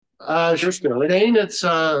Sure, Dane, it's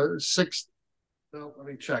six. No, let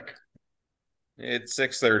me check. It's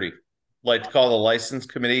 6:30. Like to call the license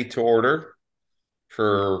committee to order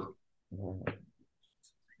for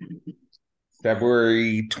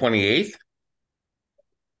February 28th,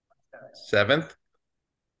 7th.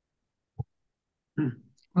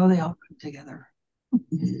 Well, they all come together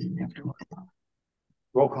after a while.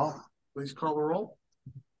 Roll call. Please call the roll.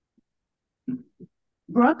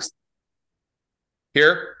 Brooks,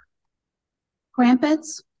 Here.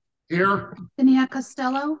 Crumpets, Here. Piniac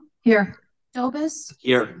Costello, Here. Dobis,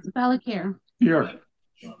 Here. Valakir. Here.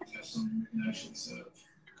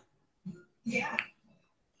 Yeah.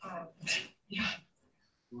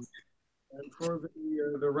 And for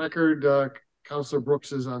the record, Councilor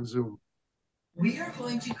Brooks is on Zoom. We are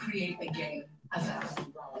going to create a game about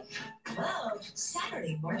love.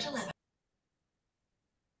 Saturday, March 11th.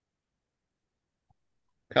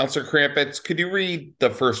 Councilor Crumpets, could you read the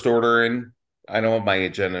first order in? I don't have my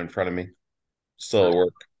agenda in front of me. Still at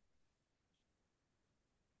work.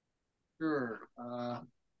 Sure.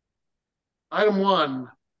 Item 1,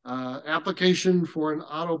 application for an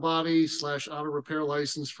auto body / auto repair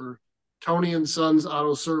license for Tony and Sons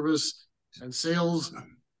Auto Service and Sales,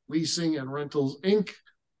 Leasing and Rentals, Inc.,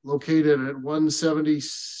 located at 170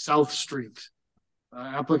 South Street.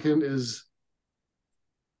 Applicant is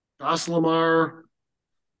Goslamar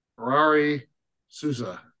Ferrari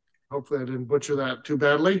Souza. Hopefully I didn't butcher that too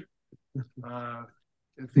badly.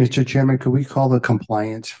 Mr. Chairman, could we call the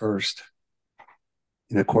compliance first?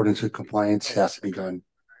 In accordance with compliance has to be done.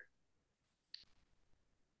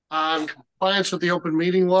 Compliance with the open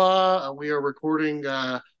meeting law, we are recording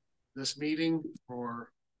this meeting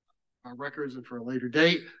for our records and for a later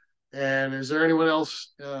date. And is there anyone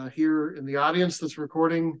else here in the audience that's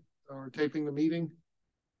recording or taping the meeting?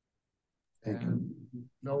 Thank you.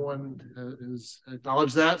 No one has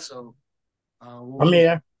acknowledged that, so I'm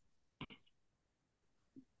here.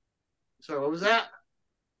 So what was that?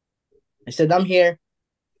 I said I'm here.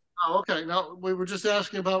 Oh, okay. No, we were just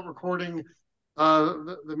asking about recording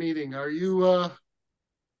the meeting. Are you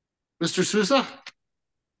Mr. Sousa?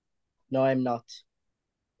 No, I'm not.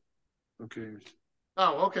 Okay.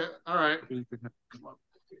 Oh, okay. All right.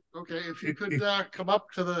 Okay, if you could come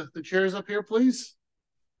up to the chairs up here, please.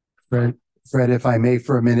 Fred, if I may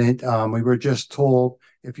for a minute, we were just told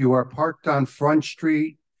if you are parked on Front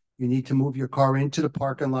Street, you need to move your car into the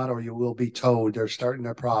parking lot or you will be towed. They're starting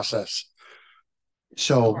their process.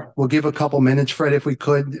 So we'll give a couple minutes, Fred, if we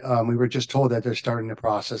could. We were just told that they're starting the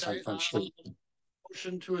process on Front Street.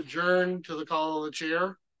 Motion to adjourn to the call of the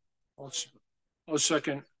chair. I'll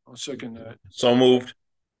second that. So moved.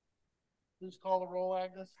 Please call the roll,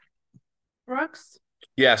 Agnes. Brooks,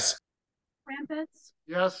 Yes. Crumpets,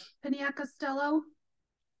 Yes. Piniac Costello,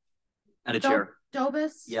 And a chair.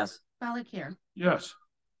 Dobis, Yes. Valakir. Yes.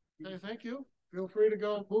 Okay, thank you. Feel free to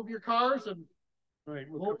go move your cars and Right.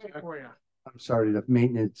 we'll wait for you. I'm sorry, the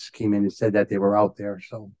maintenance came in and said that they were out there,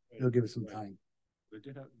 so they'll give us some time.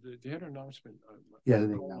 They had an announcement. Yeah, they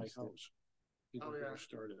on my announced it. house. Oh, yeah.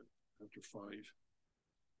 Started after 5.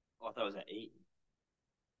 Oh, I thought it was at 8.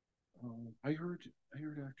 I heard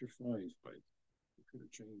after 5, but we could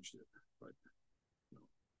have changed it. But no.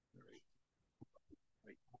 All right.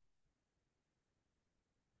 Right.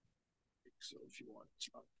 So if you want, it's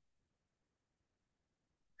not.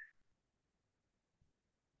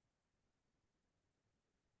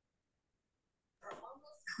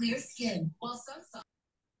 Clear skin, while some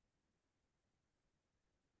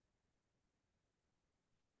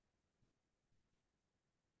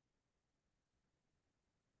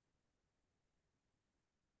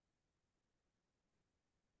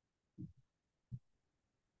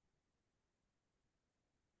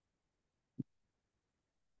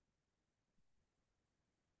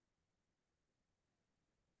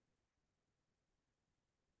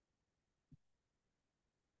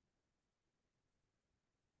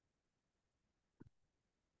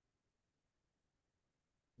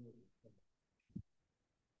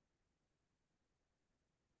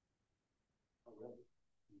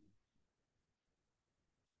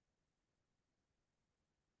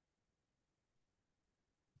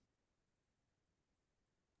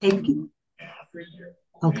Thank you.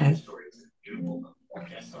 Okay.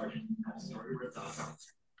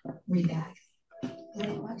 read back. The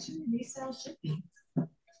collection resale should be a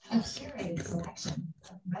curated selection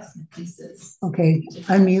of investment pieces. Okay,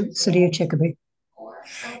 unmute City of Chicopee.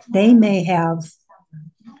 They may have,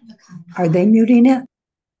 are they muting it?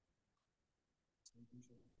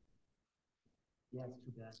 Yeah,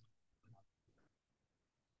 too bad.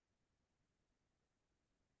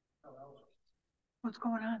 What's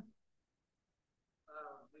going on?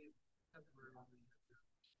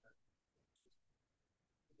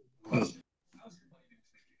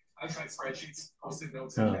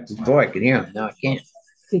 Boy, I can hear him. Now I can't.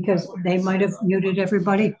 Because they might have muted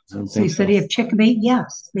everybody. I don't So you think said so. you have Chicopee?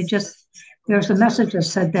 Yes, they just, there's a message that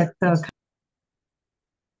said that the.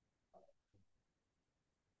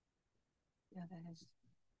 Yeah, that is.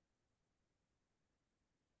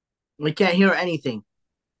 We can't hear anything.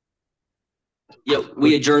 Yeah,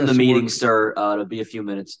 we adjourned the Yes, meeting, we're- sir. It'll be a few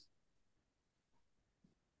minutes.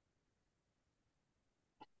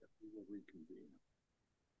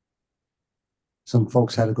 Some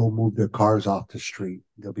folks had to go move their cars off the street.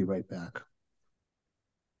 They'll be right back.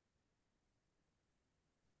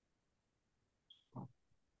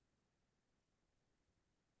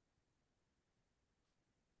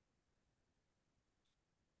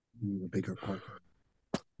 Need a bigger park.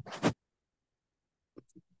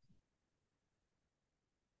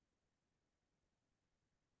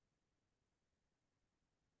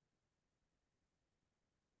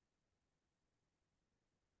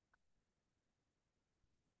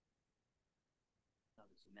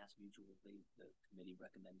 Mass Mutual, the committee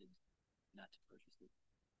recommended not to purchase it.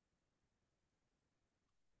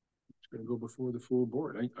 It's gonna go before the full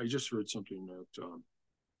board. I just heard something that,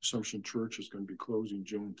 Assumption Church is gonna be closing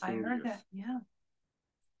June 30th. I heard that, yeah.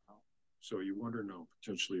 So you wonder now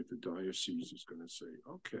potentially if the diocese is gonna say,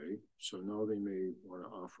 okay, so now they may wanna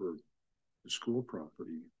offer the school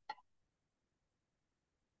property.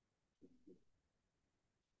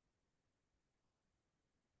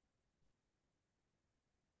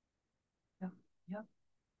 Yep.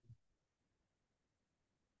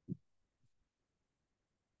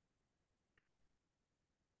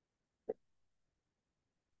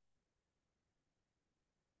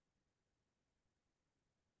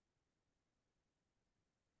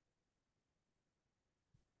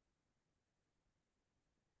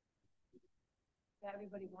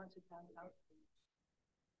 Everybody wants it down out.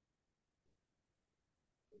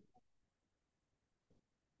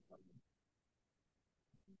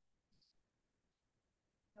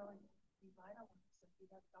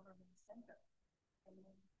 Government center.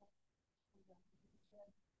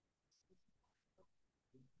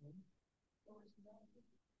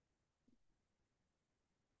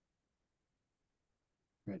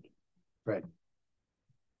 Fred. Fred.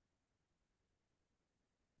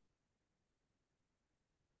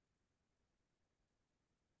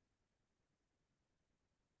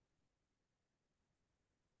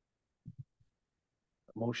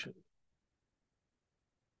 Motion.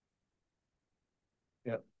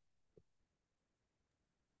 Yep.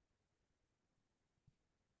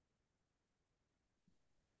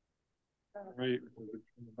 Right,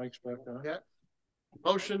 Mike's back on. Yeah.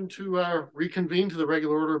 Motion to reconvene to the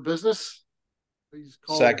regular order of business. Please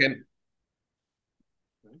call. Second.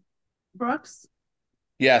 Brooks,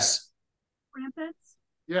 Yes. Crumpets,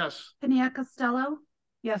 Yes. Piniac Costello,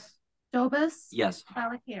 Yes. Jobus. Yes.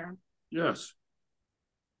 Valakir. Yes.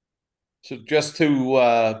 So just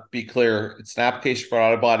to be clear, it's an application for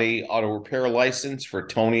auto body auto repair license for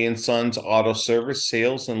Tony and Sons Auto Service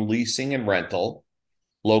Sales and Leasing and Rental,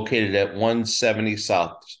 located at 170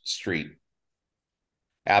 South Street.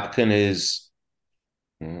 Applicant is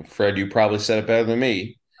Fred. You probably said it better than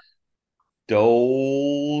me.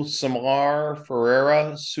 Samar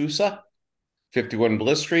Ferreira Sousa, 51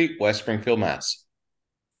 Bliss Street, West Springfield, Mass.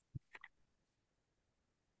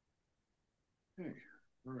 Okay.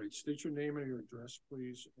 All right. State your name and your address,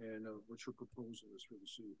 please, and what your proposal is for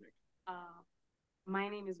this evening. My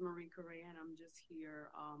name is Marie Correa, and I'm just here.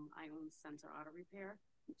 I own Center Auto Repair.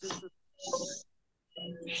 Just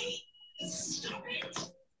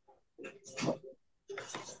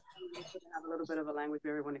have a little bit of a language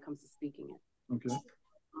barrier when it comes to speaking it. Okay.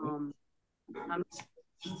 I'm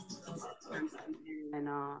and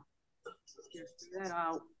that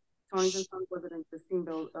Tony's and Sons was an existing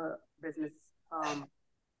business.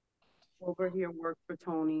 Over here worked for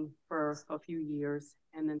Tony for a few years,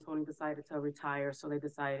 and then Tony decided to retire, so they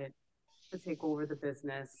decided to take over the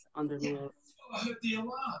business under me. The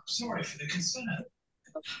alarm. Sorry for the concern.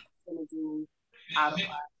 Gonna do out of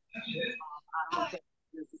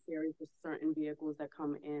necessary for certain vehicles that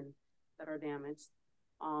come in that are damaged,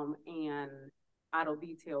 and auto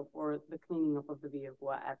detail for the cleaning up of the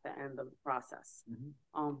vehicle at the end of the process.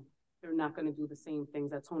 They're not going to do the same things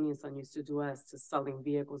that Tony and Son used to do as to selling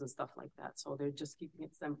vehicles and stuff like that. So they're just keeping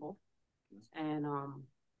it simple, and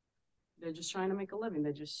they're just trying to make a living.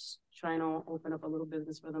 They're just trying to open up a little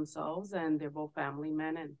business for themselves, and they're both family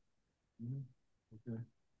men. And okay,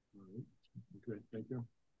 all right. Okay, thank you.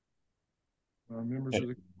 Members of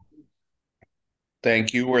the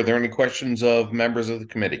Thank you. Were there any questions of members of the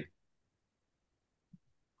committee?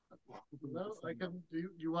 No, I can, do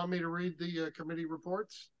you want me to read the committee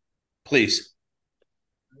reports? Please.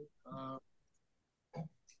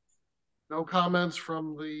 No comments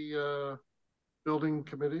from the building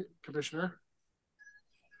committee commissioner.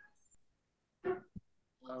 From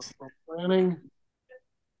planning.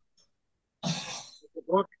 The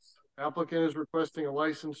books, applicant is requesting a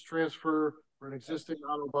license transfer for an existing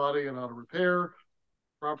auto body and auto repair.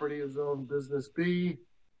 Property is zoned business B.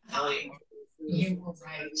 You were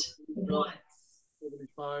right. Once.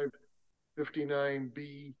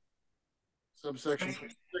 7559B subsection 6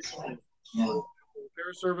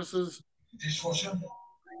 repair services. Dishwasher.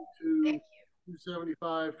 To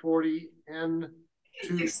 27540 N2R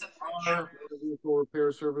vehicle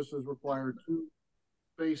repair services require 2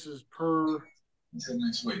 spaces per. Until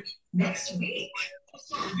next week. Next week.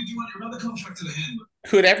 Did you want your other contract to the handler?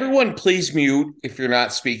 Could everyone please mute if you're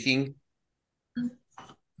not speaking?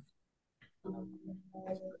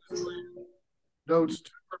 Notes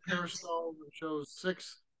 2 repair stalls and shows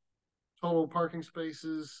 6 total parking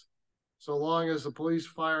spaces. So long as the police,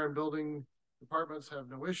 fire, and building departments have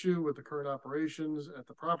no issue with the current operations at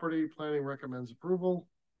the property, planning recommends approval.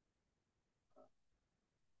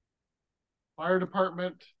 Fire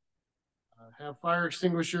department have fire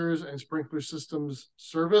extinguishers and sprinkler systems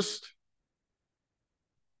serviced.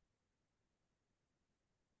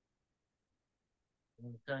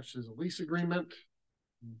 Attached is a lease agreement.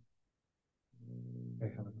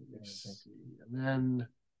 And then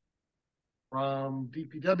from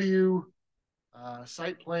DPW,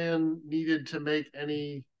 site plan needed to make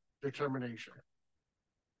any determination.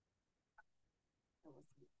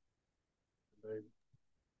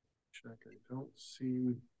 Check, I don't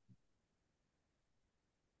see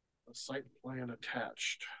a site plan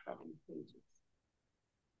attached.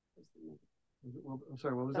 Well, I'm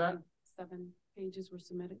sorry, what was that? 7 pages were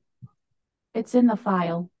submitted. It's in the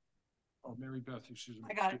file. Oh, Mary Beth, excuse me.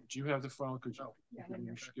 I got it. Do you have the file? Could you, Yeah,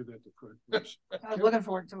 you should give that to Craig, please. I was looking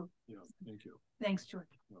forward to it. Yeah, thank you. Thanks, George.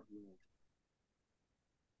 No, you're welcome.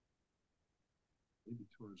 Maybe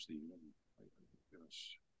towards the end, I guess.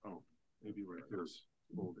 Oh, maybe right there.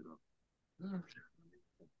 Hold it up.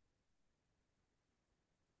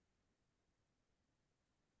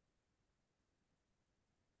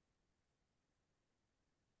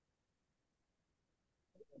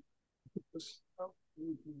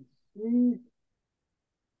 You can see.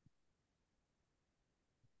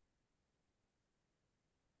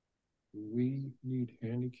 Do we need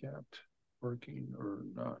handicapped parking or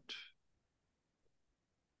not?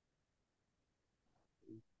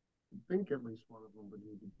 I think at least one of them would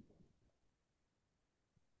need to be.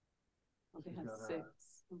 Well, they have Got a 6.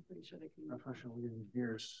 I'm pretty sure they can. Professional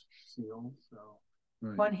engineers seal, so.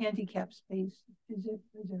 Right. One handicap space. Is it?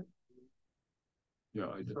 Yeah,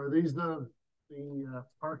 So are these the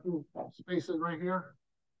parking spaces right here?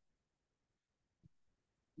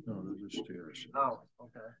 no, those are stairs. Oh,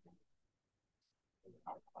 okay.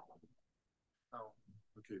 Oh,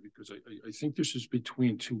 Okay, because I think this is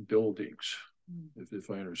between 2 buildings, if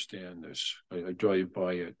I understand this. I drive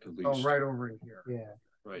by it at least. oh, right over in here. Yeah.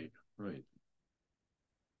 Right, right.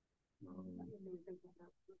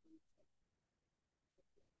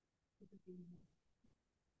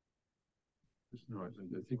 No, I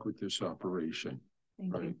think with this operation,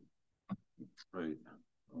 Thank right, you. right.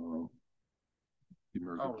 Oh,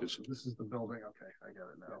 this is the building. Okay, I got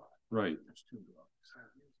it now. Right. There's 2 buildings.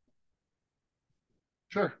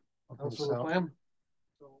 Sure. Okay, Also the so plan.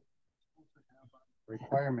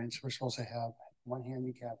 requirements, we're supposed to have 1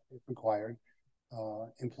 handicap if required,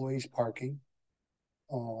 employees parking.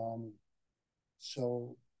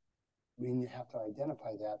 So we have to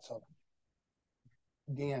identify that. So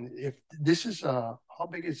Dan, if this is how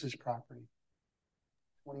big is this property?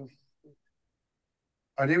 20.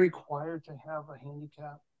 Are they required to have a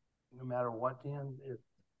handicap no matter what, Dan?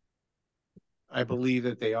 I believe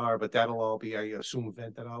that they are, but that'll all be, I assume,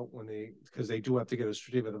 vented out when because they do have to get a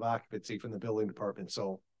certificate of occupancy from the building department,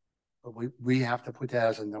 so. But we have to put that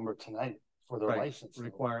as a number tonight for the Right, license.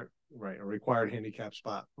 Required, right, a required handicap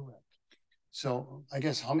spot. Correct. So I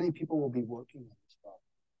guess how many people will be working on this property?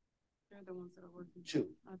 They're the ones that are working. 2.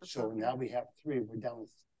 at the So property. now we have 3. We're down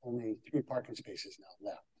with only 3 parking spaces now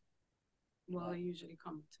left. Well, they usually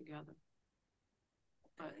come together.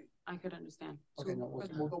 But I could understand. Okay, 2 no, for we'll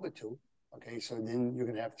them. go with 2. Okay, so then you're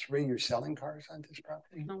gonna have 3. You're selling cars on this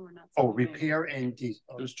property? No, we're not. Oh, selling repair and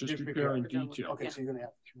There's just repair and detail. Okay, so you're gonna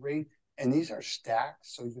have 3, and these are stacked,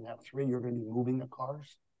 so you're gonna have 3. You're gonna be moving the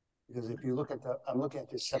cars. Because if you look at I'm looking at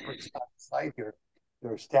this separate side here,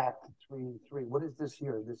 they're stacked 3 and 3. What is this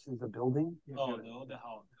here? This is a building? Oh, no, the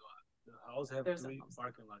house. The house have There's a 3 house.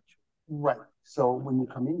 parking lots. Right, so when you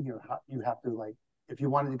come in here, you have to like, if you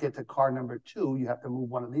wanted to get to car number 2, you have to move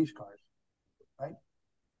one of these cars, right?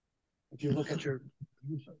 If you look at your,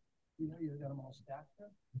 you know, you got them all stacked there,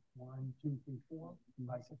 1, 2, 3, 4,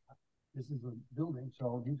 5, 6. This is a building,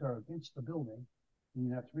 so these are against the building, and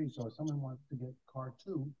you have 3, so if someone wants to get car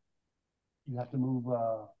 2, you have to move,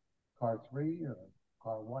 car 3 or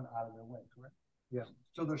car 1 out of their way, correct? Yeah,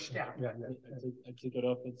 so they're stacked. Yeah, I take it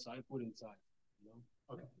up inside, put inside, you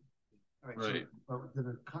know? Okay. All right, Right. so, but do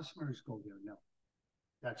the customers go there? No.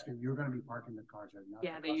 That's good. You're gonna be parking the cars there, not.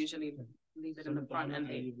 Yeah, the they customers. usually leave it in the front and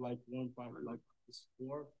they. Like one, like this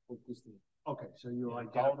 4 or this thing. Okay, so you Yeah,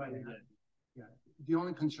 identify how- that. Yeah, the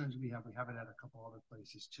only concerns we have it at a couple other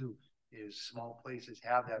places too, is small places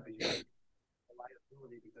have that, but you have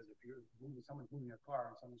liability, because if you're moving, someone's moving a car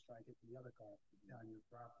and someone's trying to get to the other car on your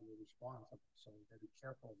property, response, so you gotta be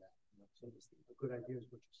careful of that. So a good idea is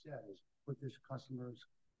what you said, is put this customers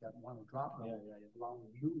that want to drop them, allowing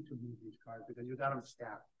you to move these cars, because you got them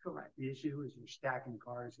stacked. Correct. The issue is you're stacking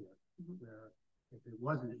cars here, where if it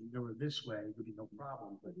wasn't, they were this way, it would be no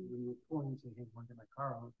problem, but when you're pulling, say, hey, want to get my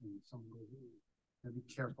car out, and someone goes, ooh, you gotta be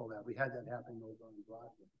careful of that. We had that happen over on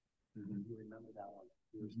Broadway. You remember that one?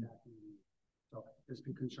 We were stacking. So just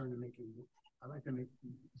be concerned in making, I'd like to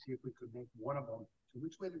see if we could make one of them. So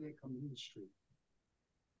which way do they come in the street?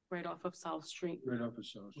 Right off of South Street. Right off of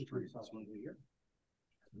South Which way Street. is South Street here?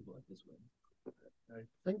 This way. I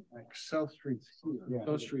think like South Street's here. Yeah.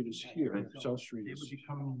 South Street is here, South Street They is. would be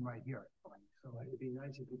coming in right here. So it'd be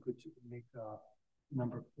nice if we could make,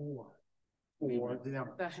 number 4. Or them,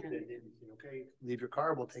 so The then they say, okay, leave your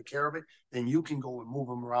car, we'll take care of it. Then you can go and move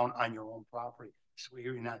them around on your own property. So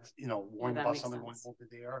you're not, worrying that about makes someone going sense. over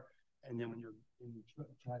there. And then when you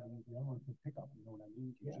try to use the other one to pick up, you know what I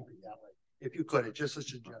mean? To keep it that way. If you could, it's just a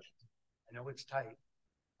suggestion. I know it's tight.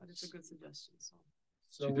 But it's a good suggestion, so.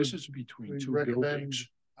 So See, this is between we 2 recommend- buildings.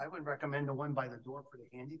 I would recommend the one by the door for the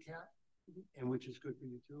handicap, and which is good for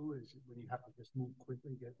you too, is when you have to just move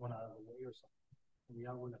quickly, get one out of the way or something. And the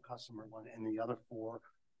other one, the customer one, and the other 4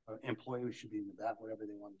 employees should be in the back, whatever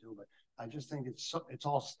they want to do. But I just think it's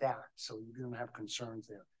all stacked, so you're gonna have concerns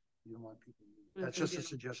there. You don't want people. That's just a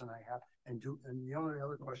suggestion I have. And the only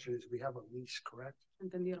other question is, we have a lease, correct?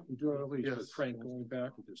 Entendieron. We do have a lease, but Yes. Frank, going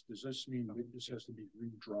back with this, does this mean that this has to be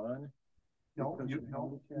redrawn? No, Because of the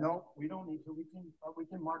handicap? no, we don't need to. We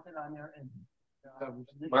can mark it on there and.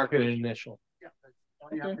 Market initial. Yeah, that's all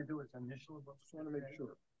you have Okay. to do is initial. Just want to make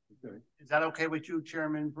sure. Okay. Is that okay with you,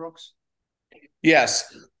 Chairman Brooks?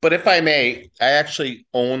 Yes, but if I may, I actually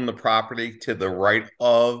own the property to the right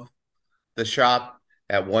of the shop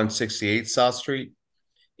at 168 South Street.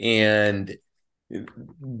 And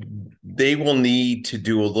they will need to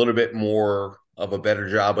do a little bit more of a better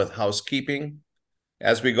job with housekeeping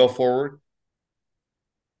as we go forward.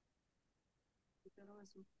 Pero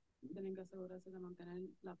eso, tienen que asegurarse de mantener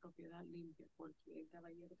la propiedad limpia, porque el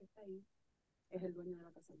caballero que está ahí es el dueño de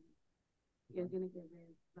la casa. Y él tiene que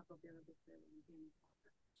ver la propiedad de ustedes, ¿entiendes?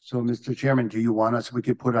 So, Mr. Chairman, do you want us, we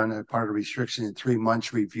could put on a part of restriction in 3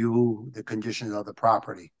 months, review the conditions of the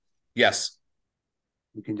property? Yes.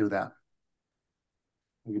 We can do that.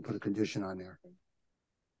 We can put a condition on there.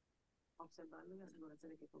 Observarlo y asegurarse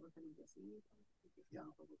de que todo esté limpiecito. Yeah.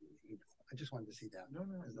 I just wanted to see that. No,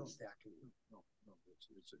 As no. a stacking. No,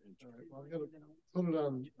 it's an All right, well, I gotta put it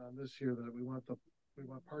on this here that we want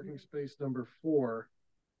parking space number 4.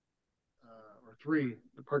 Or 3,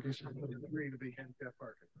 the parking space number 3 to be handicap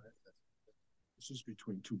parking, right? This is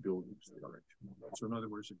between 2 buildings. So in other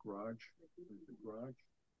words, a garage,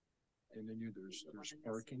 and then there's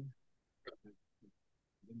parking.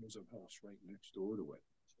 Then there's a house right next door to it.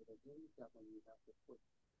 So the handicap one, you have to put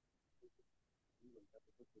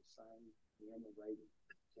the sign and the writing.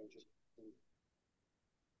 Can't just.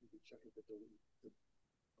 You can check it, but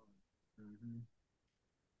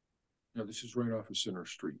Now, this is right off of Center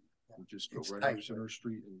Street. You just go It's right tight. off Center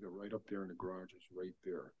Street and go right up there, and the garage is right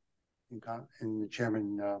there. And the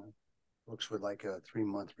chairman, looks with like a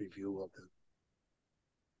 3-month review of the.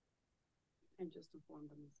 And just inform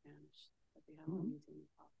them in Spanish that they have to maintain the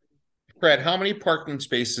property. Brad, how many parking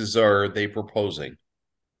spaces are they proposing?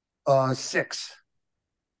 6.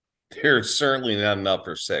 There's certainly not enough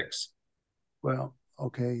for 6. Well,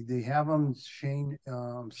 okay, they have them, Shane,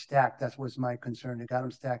 stacked. That was my concern. They got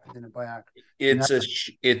them stacked in the back.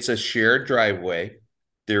 It's a shared driveway.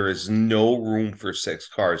 There is no room for 6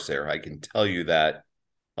 cars there. I can tell you that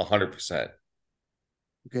 100%.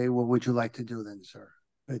 Okay, what would you like to do then, sir?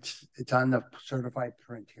 It's on the certified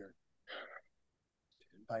print here.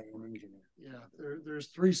 By an engineer. Yeah, there's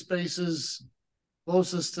 3 spaces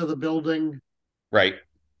closest to the building. Right.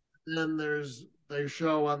 Then there's they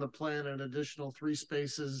show on the plan an additional 3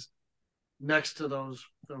 spaces next to those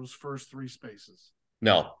first 3 spaces.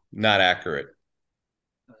 No, not accurate.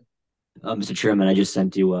 Mr. Chairman, I just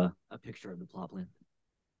sent you a picture of the plot plan.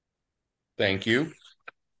 Thank you.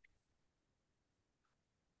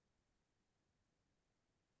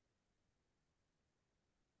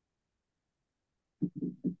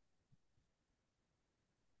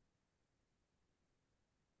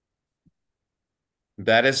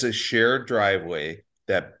 That is a shared driveway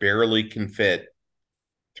that barely can fit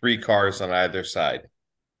 3 cars on either side.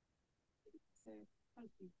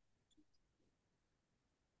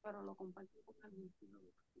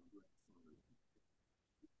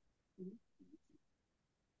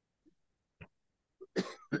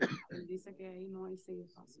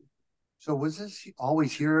 So was this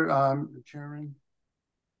always here, Chairman?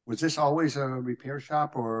 Was this always a repair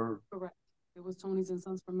shop or? Correct. It was Tony's and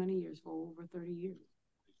Sons for many years, for over 30 years.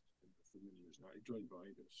 I joined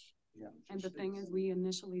by this. Yeah. And the thing is, we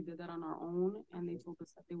initially did that on our own, and they told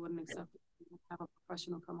us that they wouldn't accept it. We would have a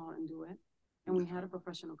professional come out and do it. And we had a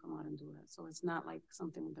professional come out and do it. So it's not like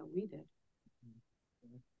something that we did.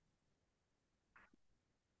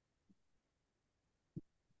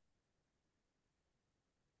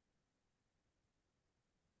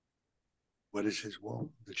 What is his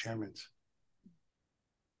will, the chairman's?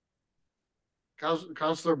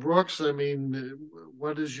 Councilor Brooks, I mean,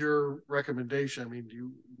 what is your recommendation? I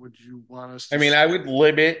mean, would you want us to? I mean, I would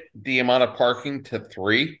limit the amount of parking to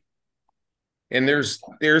 3. And there's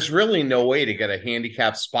really no way to get a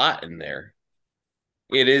handicap spot in there.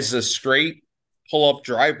 It is a straight pull-up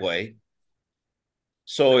driveway.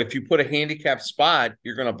 So if you put a handicap spot,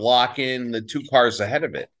 you're going to block in the 2 cars ahead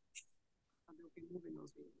of it.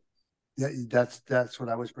 Yeah, that's what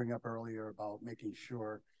I was bringing up earlier about making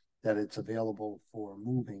sure that it's available for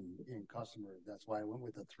moving in customers. That's why I went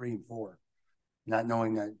with the 3 and 4, not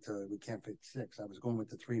knowing that we can't fit 6. I was going with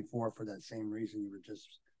the 3 and 4 for that same reason you were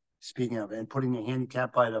just speaking of, and putting a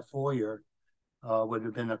handicap by the foyer would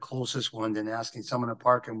have been the closest one than asking someone to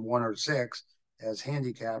park in 1 or 6 as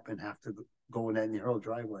handicap and have to go in that narrow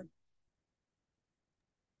driveway.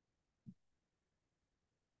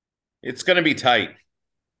 It's going to be tight.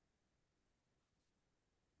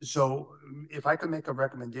 So if I could make a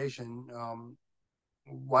recommendation,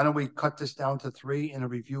 why don't we cut this down to 3 and a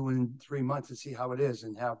review in 3 months and see how it is,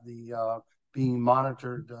 and have the being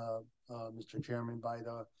monitored, Mr. Chairman, by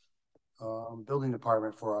the building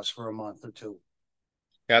department for us for a month or 2.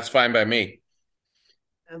 That's fine by me.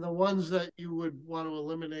 And the ones that you would want to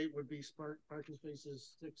eliminate would be parking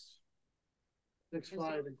spaces 6,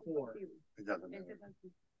 5, and 4. It doesn't matter.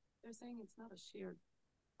 They're saying it's not a shared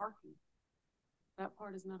parking. That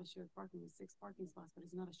part is not a shared parking. It's 6 parking spots, but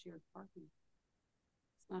it's not a shared parking.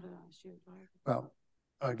 It's not a shared driveway. Well,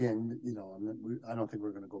 again, you know, I don't think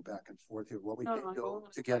we're going to go back and forth here. What we No, can no, do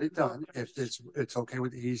I to get it done, if it's okay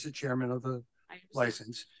with, he's the chairman of the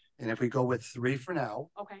license, and if we go with 3 for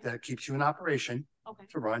now, Okay. that keeps you in operation Okay.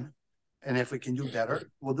 to run. And if we can do better,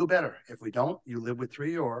 we'll do better. If we don't, you live with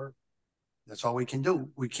 3, or that's all we can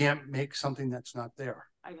do. We can't make something that's not there.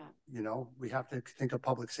 I got it. You know, we have to think of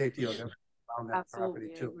public safety of everything around that Absolutely,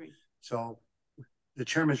 property I too. agree. So the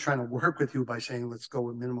chairman's trying to work with you by saying, let's go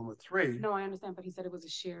with minimum of 3. No, I understand, but he said it was a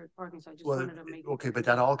shared parking, so I just Well, wanted to make. okay, but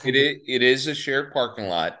that all can. It is a shared parking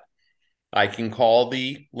lot. I can call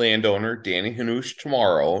the landowner, Danny Hanush,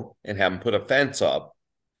 tomorrow and have him put a fence up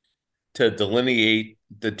to delineate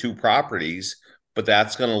the 2 properties, but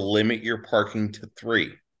that's going to limit your parking to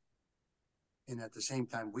 3. And at the same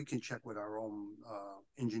time, we can check with our own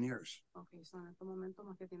engineers. Okay, so en este momento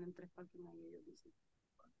más que tienen 3 parking ahí, ellos dicen.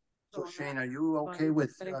 So Shane, are you okay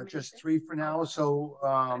with just 3 for now? So,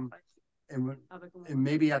 and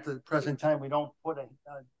maybe at the present time, we don't put a,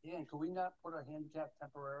 Dan, can we not put a handicap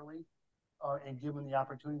temporarily? And give them the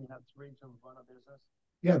opportunity to have 3 to run a business?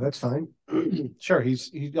 Yeah, that's fine. Sure,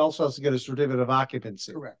 he also has to get a certificate of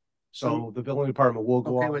occupancy. Correct. So the building department will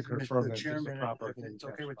go Okay out with and confirm the that it's a chairman, proper. if it's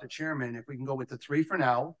okay with the chairman, if we can go with the 3 for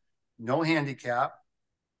now, no handicap.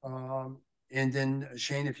 And then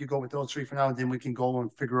Shane, if you go with those 3 for now, then we can go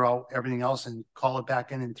and figure out everything else and call it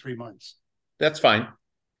back in 3 months. That's fine.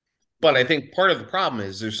 But I think part of the problem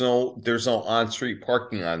is there's no on-street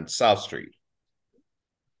parking on South Street.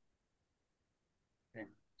 Okay.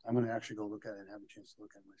 I'm going to actually go look at it and have a chance to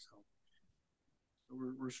look at it myself. So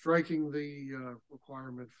we're striking the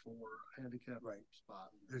requirement for handicap spot.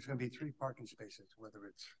 There's going to be 3 parking spaces, whether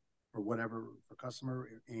it's for whatever, for customer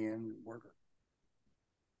and worker.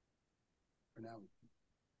 For now.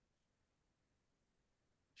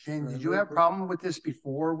 Shane, did you have a problem with this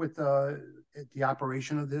before with the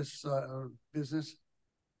operation of this business?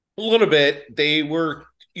 A little bit. They were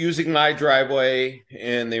using my driveway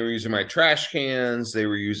and they were using my trash cans. They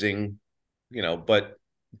were using, but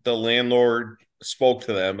the landlord spoke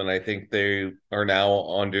to them, and I think they are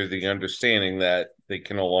now under the understanding that they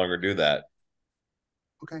can no longer do that.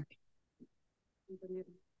 Okay.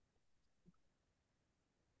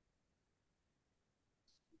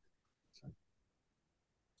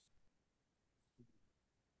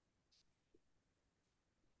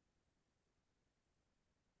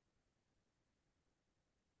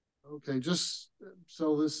 Okay, just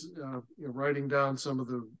so this, writing down some of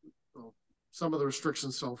the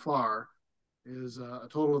restrictions so far is a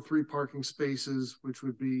total of 3 parking spaces, which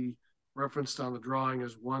would be referenced on the drawing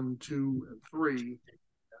as 1, 2, and 3,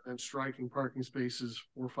 and striking parking spaces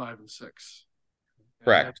 4, 5, and 6.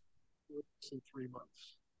 Correct. In 3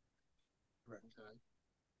 months. Correct. Okay.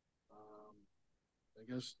 I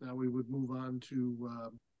guess now we would move on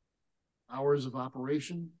to hours of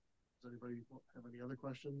operation. Does anybody have any other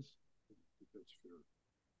questions?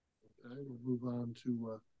 Okay, we'll move on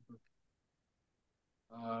to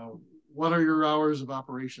what are your hours of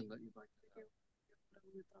operation that you'd like to have?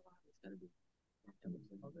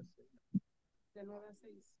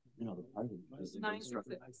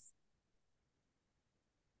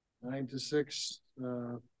 9 to 6,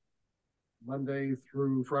 Monday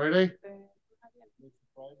through Friday.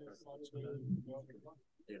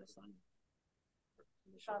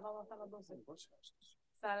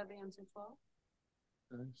 Saturday until 12.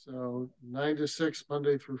 Okay, so 9 to 6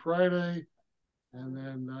 Monday through Friday, and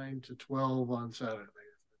then 9 to 12 on Saturday.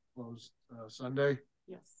 Closed Sunday.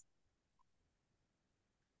 Yes.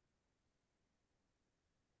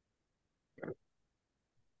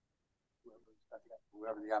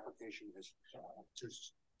 Whoever the application is, to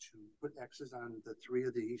put X's on the 3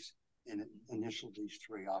 of these and initial these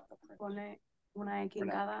 3 off the print. Pone una X en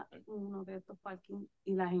cada uno de estos parking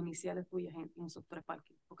y las iniciales tuyas en esos 3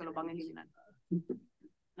 parking, porque los van a eliminar.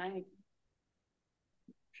 Una X.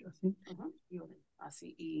 Y una,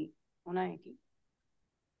 así, y una X,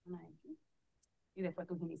 y después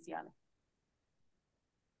tus iniciales.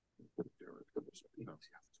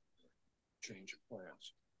 Change of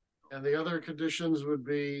plans. And the other conditions would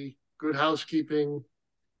be good housekeeping,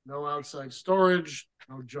 no outside storage,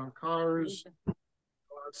 no junk cars, no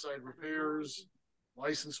outside repairs,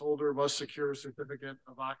 license holder must secure a certificate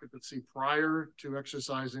of occupancy prior to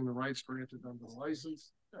exercising the rights granted under the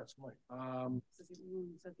license. That's Mike. I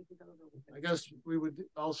guess we would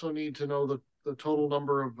also need to know the total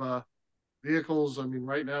number of vehicles. I mean,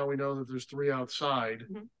 right now we know that there's 3 outside,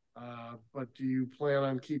 but do you plan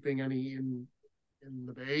on keeping any in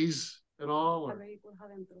the bays at all? Or?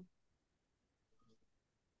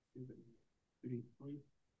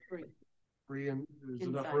 3, and there's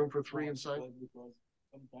enough room for 3 inside? Because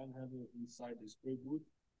sometimes have inside the spray booth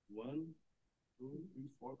 1, 2, 3,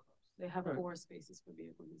 4 cars. They have 4 spaces for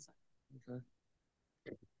vehicles inside. Okay.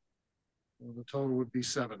 Well, the total would be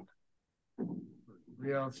 7.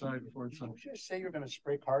 3 outside, 4 inside. Did you just say you're going to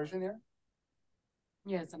spray cars in there?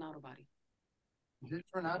 Yeah, it's an auto body. Is it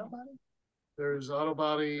for an auto body? There's auto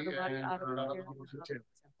body Auto body, and auto repair.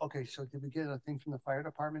 Okay, so did we get a thing from the fire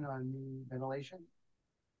department on the ventilation?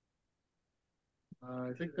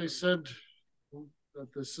 I think they said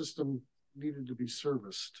that the system needed to be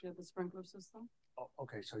serviced. You have the sprinkler system? Oh,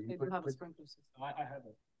 okay, so They you do have a put sprinkler system. I have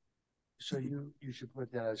it. so you should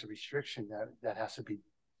put that as a restriction that has to be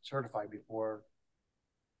certified before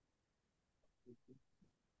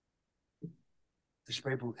the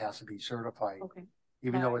spray booth has to be certified. Okay.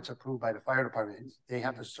 Even though it's approved by the fire department, they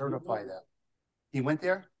have to certify that. He went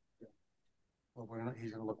there? Yeah. Well,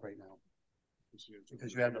 he's gonna look right now.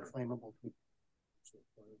 Because you have the flammable.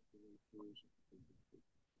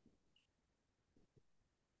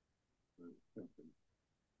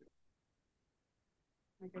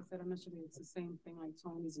 Like I said initially, it's the same thing like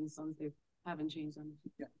Tony's and Sons. They haven't changed them.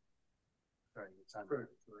 Yeah. Right, it's on right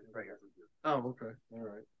here. Oh, okay. All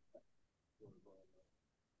right.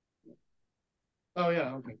 Oh,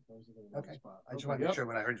 yeah, okay. Okay. I just want to make sure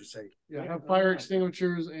when I heard you say. Yeah, have fire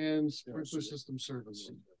extinguishers and sprinkler system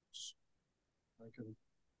service. I can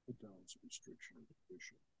put down some restriction and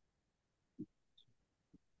condition.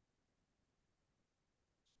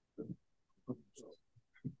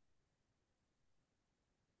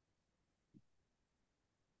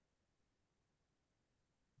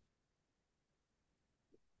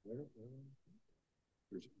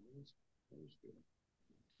 There's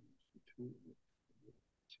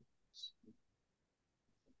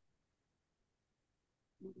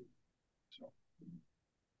so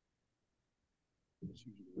that's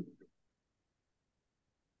usually where they go.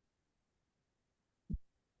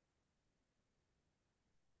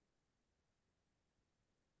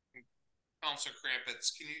 Counselor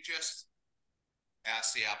Crampets, can you just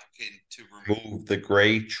ask the applicant to remove the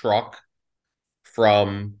gray truck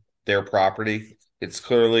from their property? It's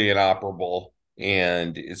clearly inoperable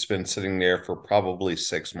and it's been sitting there for probably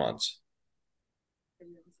 6 months.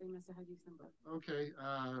 Okay,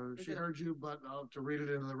 she heard you, but to read it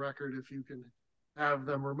into the record, if you can have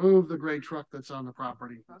them remove the gray truck that's on the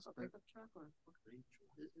property.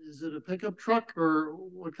 Is it a pickup truck or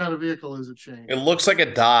what kind of vehicle is it, Shane? It looks like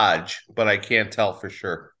a Dodge, but I can't tell for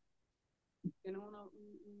sure.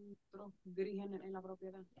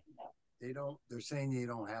 They're saying they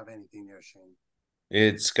don't have anything there, Shane.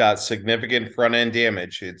 It's got significant front end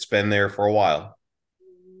damage. It's been there for a while.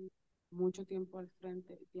 Mucho tiempo al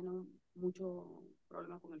frente, tiene mucho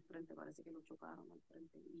problema con el frente, parece que lo chocaron al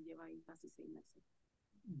frente y lleva ahí casi 6 meses.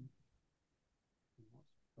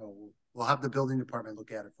 So we'll have the building department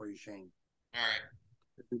look at it for you, Shane. All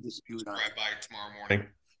right. The dispute on Drive by tomorrow morning.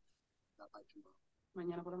 Not by tomorrow.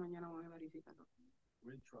 Mañana por la mañana voy a verificarlo.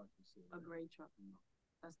 Gray truck, you said. A gray truck.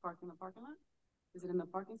 That's parked in the parking lot? Is it in the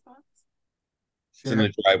parking spots? It's in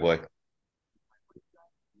the driveway.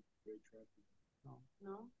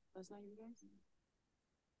 No, that's not you guys?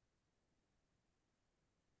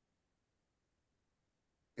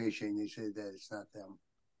 Okay, Shane, they said that it's not them,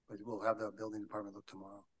 but we'll have the building department look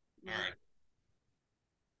tomorrow. All right.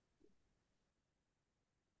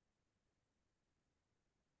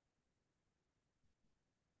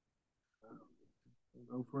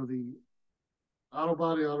 Go for the auto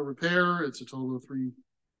body, auto repair. It's a total of 3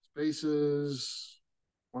 spaces.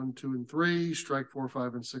 1, 2, and 3. Strike 4,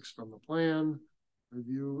 5, and 6 from the plan.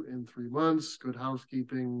 Review in 3 months. Good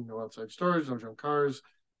housekeeping. No outside storage. No junk cars.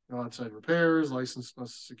 No outside repairs. License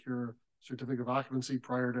must secure certificate of occupancy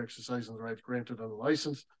prior to exercising the rights granted on the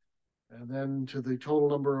license. And then to the total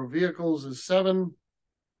number of vehicles is 7,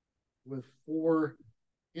 with 4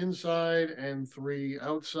 inside and 3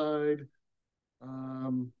 outside.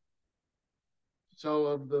 So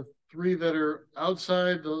of the 3 that are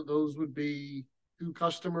outside, those would be 2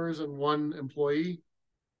 customers and 1 employee.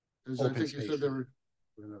 Because I think you said there were.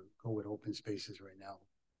 We're gonna go with open spaces right now.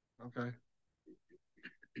 Okay.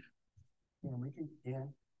 Yeah,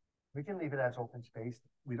 we can leave it as open space.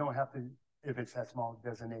 We don't have to, if it's that small,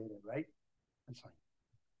 designated, right? That's fine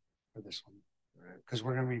for this one. All right. Because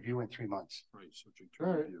we're gonna review in 3 months. Right, subject to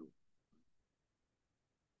review.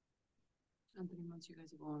 In 3 months, you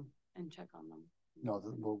guys will go and check on them. No,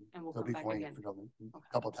 we'll they'll come be back going again. for a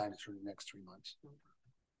couple times through the next 3 months.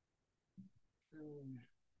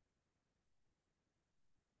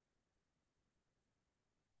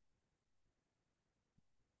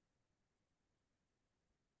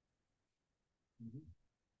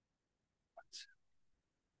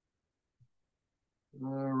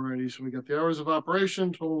 Alrighty, so we got the hours of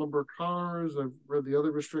operation, total number of cars. I've read the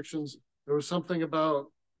other restrictions. There was something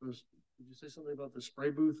about this. Did you say something about the spray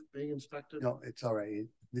booth being inspected? No, it's all right.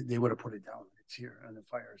 They would have put it down. It's here on the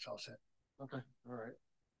fire. It's all set. Okay, all right.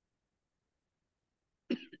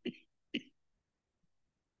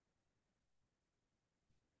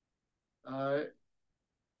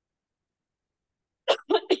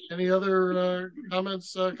 Any other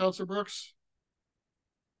comments, Councilor Brooks?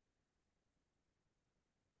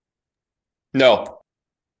 No.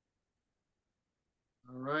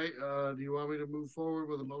 All right, do you want me to move forward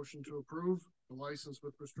with a motion to approve the license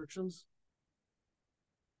with restrictions?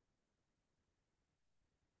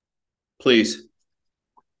 Please.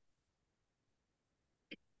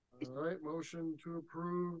 All right, motion to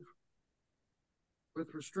approve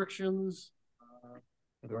with restrictions. Are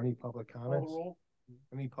there any public comments?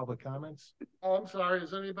 Any public comments? Oh, I'm sorry.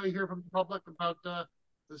 Is anybody here from the public about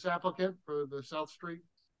this applicant for the South Street?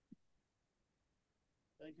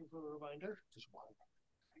 Thank you for the reminder. Just one.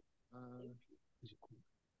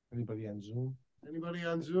 Anybody on Zoom? Anybody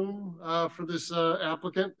on Zoom for this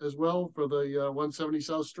applicant as well for the 170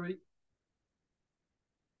 South Street?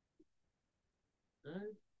 Okay.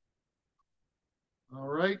 All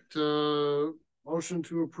right. Motion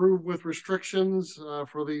to approve with restrictions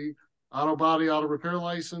for the auto body auto repair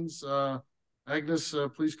license. Agnes,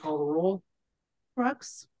 please call the roll.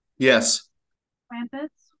 Brooks, Yes.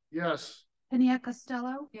 Crampets, Yes. Piniac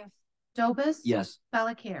Costello. Yes. Dobus. Yes.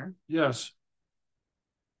 Bellacare. Yes.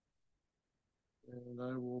 And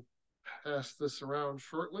I will pass this around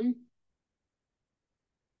shortly.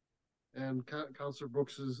 And Councilor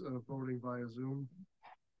Brooks is voting via Zoom.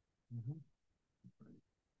 Mm-hmm.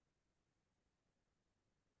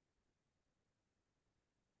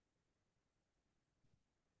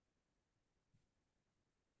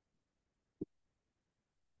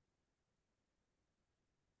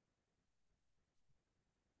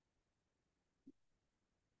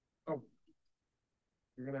 Oh,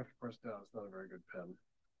 You're gonna have to press down. It's not a very good pen.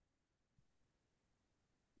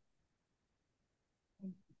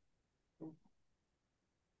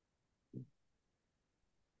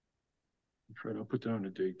 Fred, I'll put down the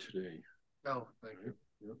date today. No, thank you.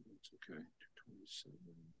 Yep, it's okay. 27,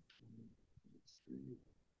 23.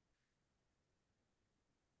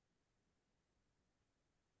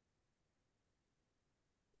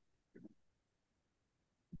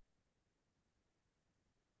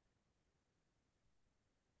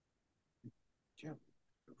 Yeah.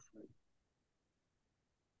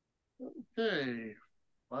 Okay,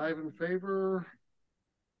 5 in favor,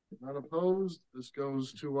 none opposed. This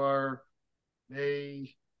goes to our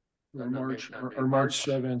May. March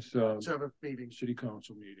 7th, 7th meeting. city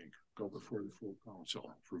council meeting. Go before the full council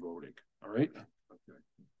for voting. All right? Okay,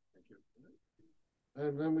 thank you.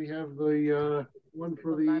 And then we have the one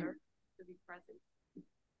for the. To be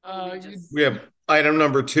present. We have item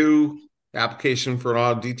number 2, application for an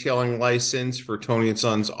auto detailing license for Tony and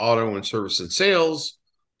Sons Auto and Service and Sales,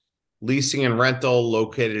 leasing and rental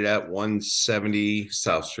located at 170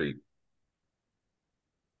 South Street.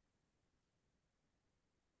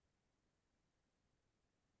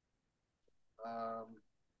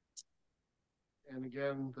 And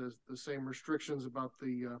again, the same restrictions about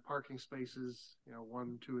the parking spaces,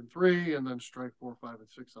 1, 2, and 3, and then strike 4, 5, and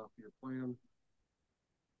 6 off your plan.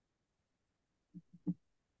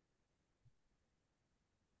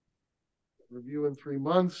 Review in 3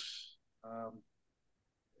 months.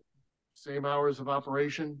 Same hours of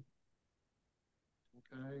operation.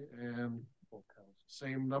 Okay, and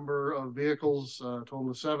same number of vehicles, total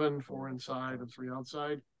of 7, 4 inside and 3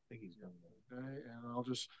 outside. Okay, and I'll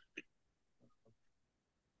just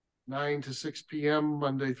 9 to 6 p.m.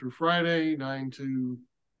 Monday through Friday, 9 to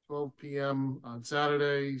 12 p.m. on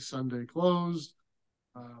Saturday, Sunday closed.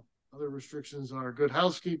 Other restrictions are good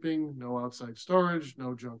housekeeping, no outside storage,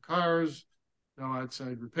 no junk cars, no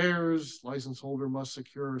outside repairs. License holder must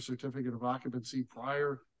secure a certificate of occupancy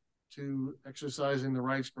prior to exercising the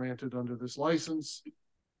rights granted under this license.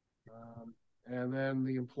 And then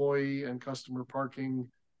the employee and customer parking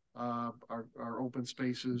are open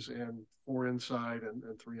spaces, and 4 inside and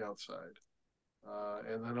 3 outside.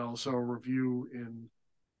 And then also review in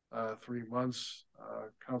 3 months.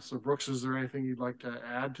 Councilor Brooks, is there anything you'd like to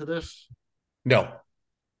add to this? No.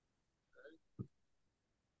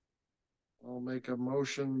 I'll make a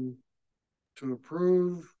motion to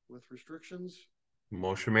approve with restrictions.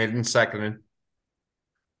 Motion made and seconded.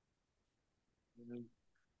 And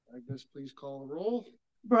Agnes, please call the roll.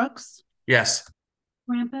 Brooks, Yes.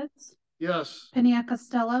 Crumpets, Yes. Piniac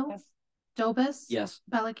Costello, Yes. Dobus, Yes.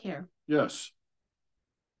 Valakir. Yes.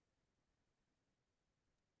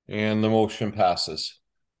 And the motion passes.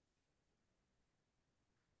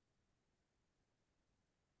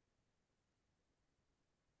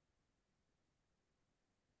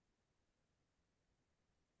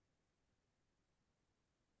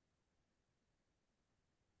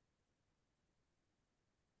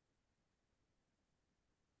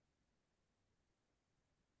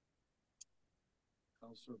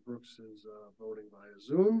 Councilor Brooks is voting via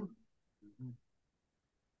Zoom.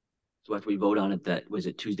 So after we vote on it, that was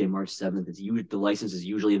it Tuesday, March 7th. The license is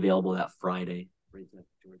usually available that Friday. Right,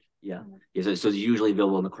 George? Yeah. Yeah. So it's usually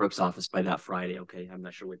available in the clerk's office by that Friday. Okay. I'm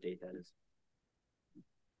not sure what date that is.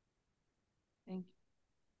 Thank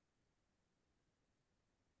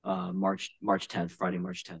March 10th, Friday,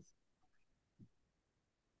 March 10th.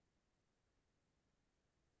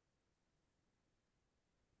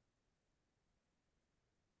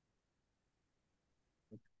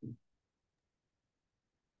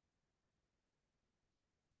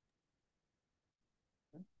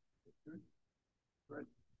 Right.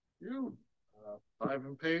 You. 5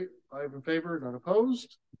 in favor, none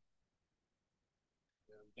opposed.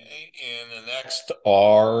 Okay, and the next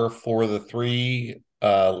are for the 3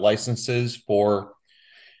 licenses for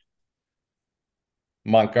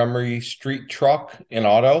Montgomery Street Truck and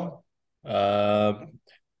Auto. Item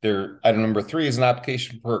number 3 is an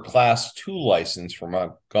application for a Class 2 license for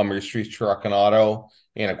Montgomery Street Truck and Auto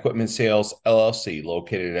and Equipment Sales LLC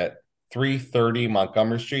located at 330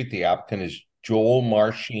 Montgomery Street. The applicant is Joel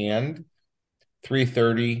Marchand,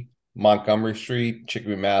 330 Montgomery Street,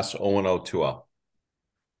 Chicopee, Mass. 01020.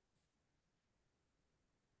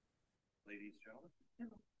 Ladies, gentlemen.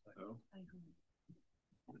 Come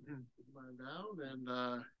on down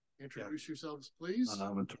and introduce yourselves, please.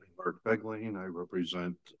 I'm Attorney Mark Beglane. I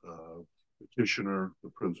represent petitioner,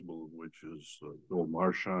 the principal of which is Joel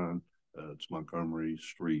Marchand. It's Montgomery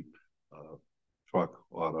Street Truck,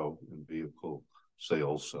 Auto, and Vehicle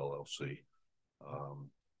Sales LLC.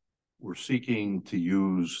 we're seeking to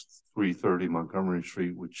use 330 Montgomery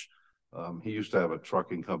Street, which he used to have a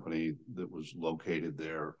trucking company that was located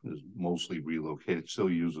there, is mostly relocated, still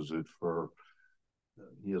uses it for,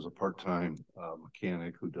 he has a part-time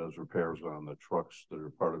mechanic who does repairs on the trucks that are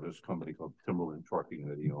part of his company called Timberland Trucking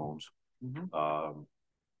that he owns.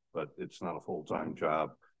 But it's not a full-time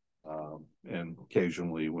job. And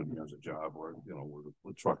occasionally when he has a job where, you know, where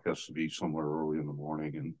the truck has to be somewhere early in the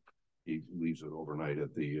morning and he leaves it overnight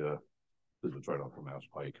at the, because it's right off the Mass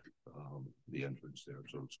Pike, the entrance there.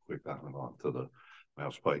 So it's quick on and off to the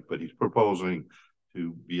Mass Pike. But he's proposing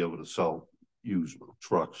to be able to sell used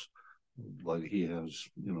trucks like he has,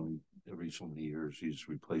 you know, every so many years he's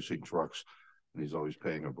replacing trucks and he's always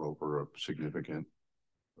paying a broker a significant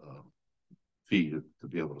fee to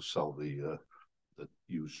be able to sell the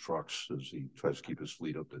used trucks as he tries to keep his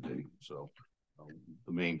fleet up to date. So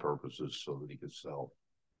the main purpose is so that he can sell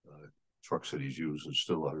trucks that he's used and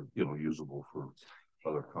still are, you know, usable for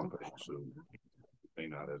other companies who may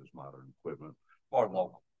not have as modern equipment or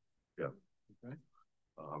local. Yeah. Okay.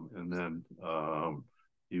 And then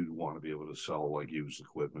you'd want to be able to sell like used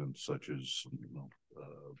equipment such as, you know,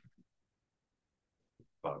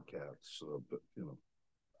 Bobcats, but you know,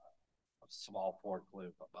 a small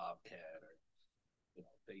forklift, a Bobcat, or you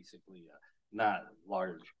know, basically not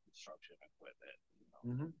large construction equipment.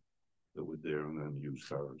 You know. That would there, and then used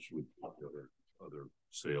cars with other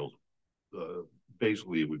sales.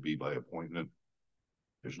 Basically, it would be by appointment.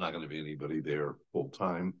 There's not going to be anybody there full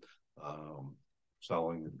time.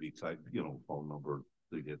 Selling would be type, you know, phone number.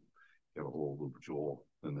 They get a hold of Joel,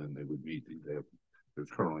 and then they would meet.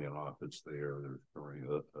 There's currently an office there. There's currently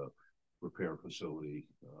a repair facility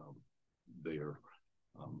there.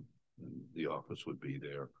 And the office would be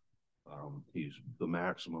there. He's the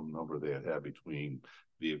maximum number they had between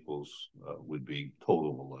vehicles would be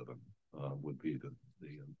total 11 would be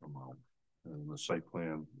the amount. And the site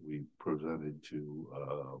plan we presented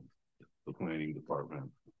to the planning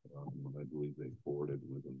department, and I believe they forwarded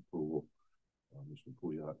with approval. Mr.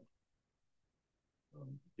 Pouillat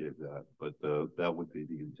gave that, but that would be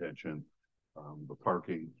the intention. The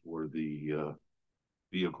parking for the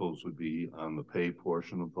vehicles would be on the pay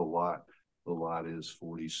portion of the lot. The lot is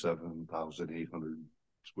 47,800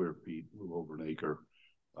 square feet, a little over an acre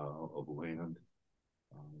of land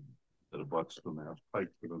that abuts the Mass Pike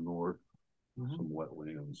to the north, some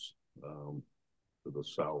wetlands to the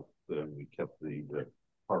south. Then we kept the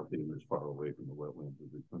parking as far away from the wetlands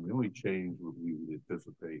as we can. The only change we would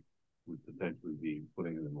anticipate would potentially be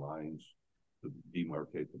putting in lines to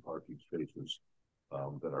demarcate the parking spaces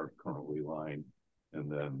that are currently lined, and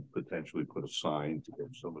then potentially put a sign to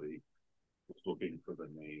if somebody is looking for the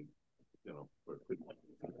name, you know, for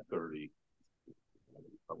 30,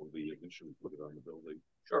 probably initially put it on the building.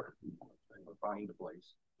 Sure. And find a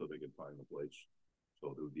place. So they can find the place.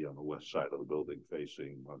 So it would be on the west side of the building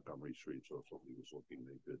facing Montgomery Street. So if somebody was looking,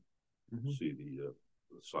 they could see the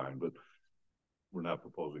sign. But we're not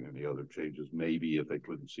proposing any other changes. Maybe if they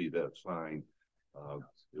couldn't see that sign,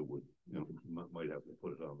 it would, you know, might have to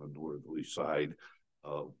put it on the northerly side,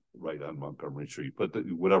 right on Montgomery Street. But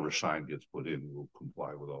whatever sign gets put in will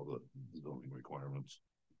comply with all the zoning requirements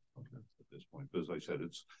at this point. As I said,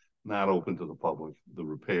 it's not open to the public. The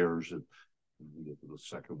repairs, when we get to the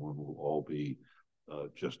second one, will all be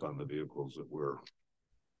just on the vehicles that were,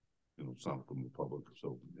 you know, it's not from the public.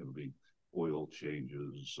 So it'll be oil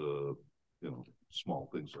changes, you know, small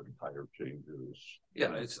things like tire changes.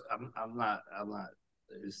 Yeah, it's I'm not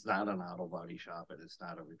it's not an auto body shop and it's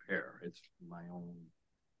not a repair. It's my own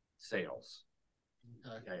sales.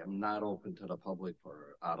 Okay. I am not open to the public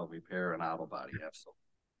for auto repair and auto body.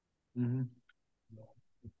 Absolutely.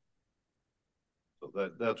 So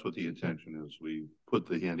that's what the intention is. We put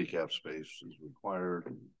the handicap space as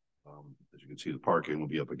required. As you can see, the parking will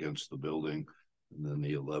be up against the building, and then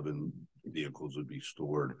the 11 vehicles would be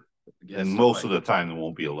stored. And most of the time, there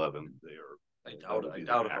won't be 11 there. I doubt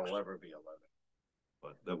if it'll ever be 11.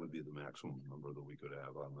 But that would be the maximum number that we could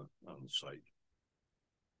have on the site.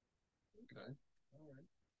 Okay. All right.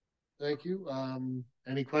 Thank you.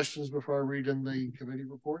 Any questions before I read in the committee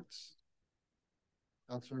reports?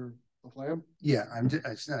 Councilor Laflamme? Yeah,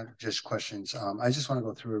 it's not just questions. I just want to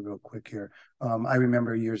go through it real quick here. I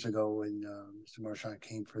remember years ago when Mr. Marchand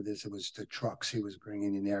came for this, it was the trucks he was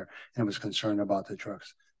bringing in there and was concerned about the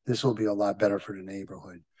trucks. This will be a lot better for the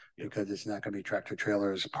neighborhood because it's not going to be tractor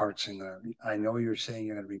trailers, parts, and I know you're saying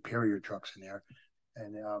you're going to repair your trucks in there.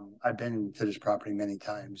 And I've been to this property many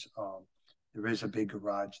times. There is a big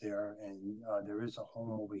garage there, and there is a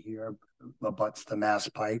home over here, abuts the Mass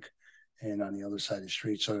Pike. and on the other side of the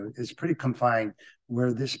street. So it's pretty confined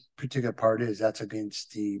where this particular part is. That's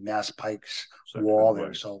against the Mass Pikes wall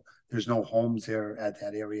there. So there's no homes there at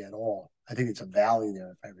that area at all. I think it's a valley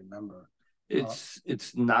there, if I remember.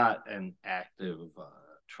 It's not an active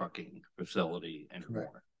trucking facility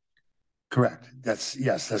anymore. Correct. That's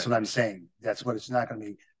what I'm saying. That's what it's not going to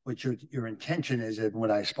be. What your intention is, that when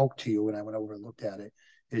I spoke to you, when I went over and looked at it,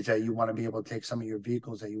 is that you want to be able to take some of your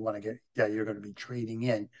vehicles that you want to get, that you're going to be trading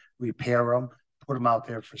in, repair them, put them out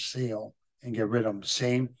there for sale, and get rid of them.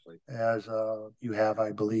 Same as you have,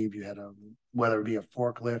 I believe, you had whether it be a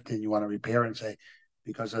forklift and you want to repair and say,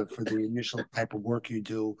 because for the initial type of work you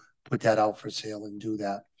do, put that out for sale and do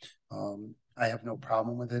that. I have no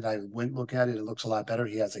problem with it. I went look at it. It looks a lot better.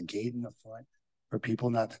 He has a gate in the front for people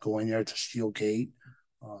not to go in there. It's a steel gate.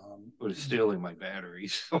 But it's stealing my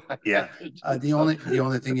batteries. Yeah. The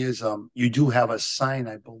only thing is, you do have a sign.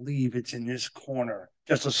 I believe it's in this corner,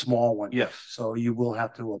 just a small one. Yes. So you will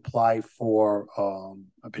have to apply for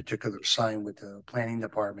a particular sign with the planning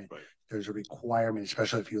department. Right. There's a requirement,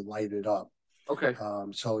 especially if you light it up. Okay.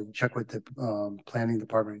 So check with the planning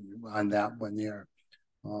department on that one there.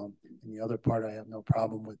 And the other part, I have no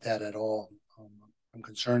problem with that at all. I'm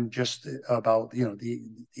concerned just about,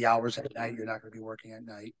 the hours at night. You're not going to be working at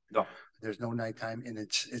night. No. There's no nighttime, and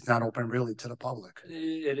it's not open really to the public.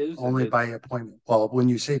 It is Only by appointment. Well, when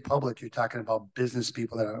you say public, you're talking about business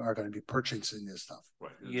people that are going to be purchasing this stuff.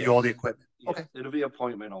 Right. All the equipment. Yes. Okay. It'll be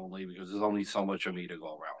appointment only because there's only so much of me to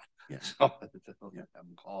go around. Yeah. So have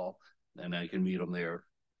them call, and I can meet them there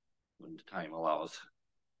when the time allows.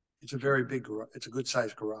 It's a very big garage. It's a good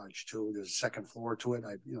sized garage too. There's a second floor to it.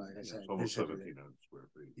 Like I said, It's almost 1,700 square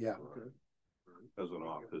feet. Yeah. Has an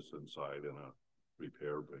office inside and a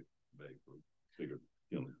repair bay for bigger,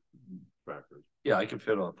 tractors. Yeah, I can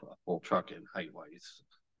fit a full truck in height wise.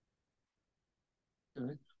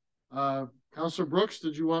 Okay. Councilor Brooks,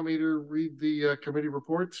 did you want me to read the committee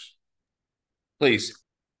reports? Please.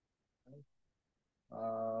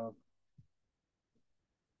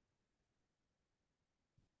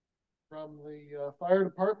 From the fire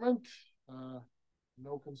department,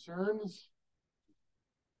 no concerns.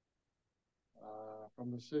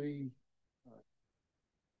 From the city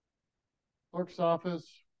clerk's office,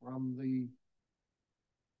 from the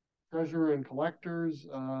treasurer and collector's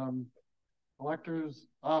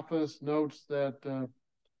office notes that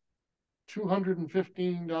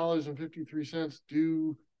 $215.53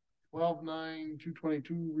 due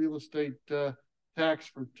 12/9/222 real estate tax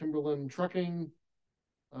for Timberland Trucking.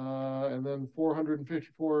 And then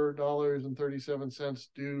 $454.37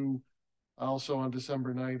 due also on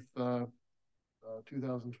December 9th,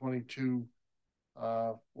 2022,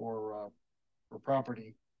 for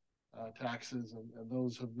property taxes, and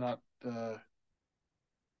those have not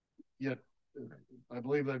yet. I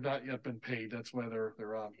believe they've not yet been paid. That's why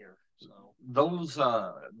they're on here. So those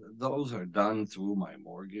are done through my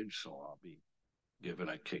mortgage, so I'll be giving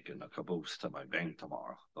a kick in the caboose to my bank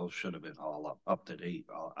tomorrow. Those should have been all up to date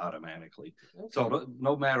automatically. Okay. So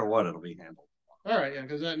no matter what, it'll be handled. All right, yeah,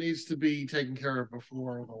 because that needs to be taken care of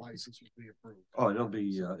before the license will be approved. Oh, it'll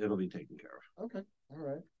be taken care of. Okay, all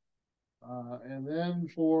right. And then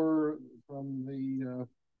from the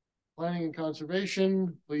planning and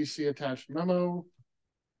conservation, please see attached memo.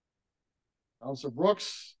 Councilor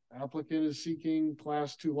Brooks, applicant is seeking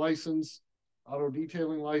Class 2 license, auto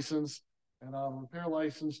detailing license, and auto repair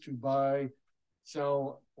license to buy,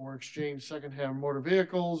 sell, or exchange secondhand motor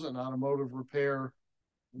vehicles and automotive repair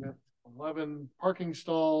with 11 parking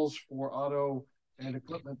stalls for auto and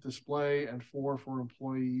equipment display and 4 for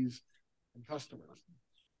employees and customers.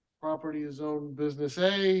 Property is zoned Business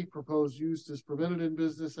A. Proposed use is permitted in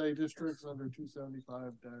Business A districts under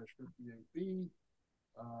 275-58B.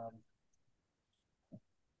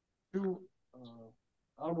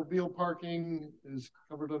 Automobile parking is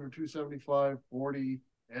covered under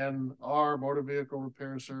 275-40NR, motor vehicle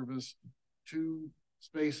repair service, 2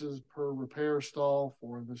 spaces per repair stall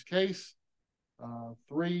for in this case.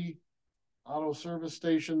 3 auto service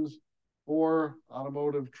stations, 4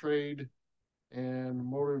 automotive trade and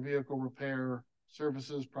motor vehicle repair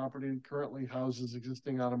services. Property currently houses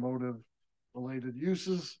existing automotive related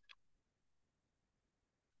uses.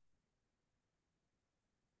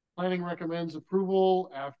 Planning recommends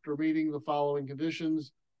approval after meeting the following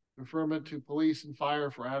conditions: deferment to police and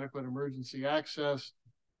fire for adequate emergency access.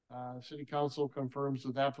 City Council confirms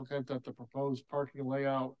with applicant that the proposed parking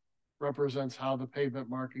layout represents how the pavement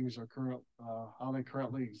markings are how they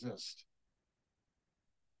currently exist.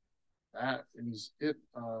 That is it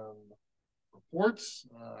on reports.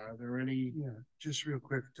 Are there any? Yeah, just real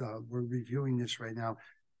quick, we're reviewing this right now.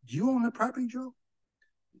 Do you own the property, Joe?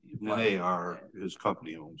 An AR, his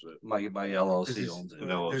company owns it. My LLC owns it. An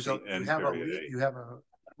LLC and You have a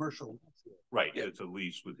commercial. Right, it's a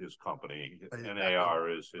lease with his company, But it's and not AR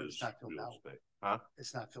filled- is but his it's not filled real out. estate. Huh?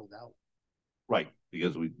 It's not filled out. Right,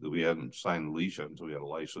 because we hadn't signed the lease yet until we had a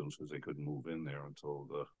license, because they couldn't move in there until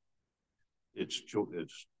it's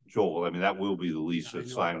Joel, I mean, that will be the lease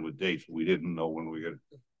that's signed with dates, we didn't know when we were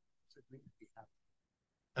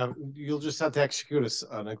You'll just have to execute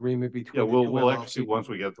an agreement between. yeah, the two we'll LLC. execute once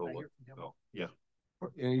we get the, so, yeah.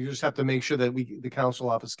 And you just have to make sure that the council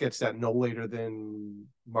office gets that no later than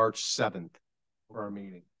March 7th for our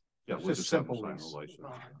meeting. Yeah, It's we'll just just have to simple sign the lease.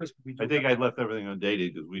 license. I think I left everything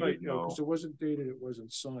undated because we Right, didn't no, know. because it wasn't dated, it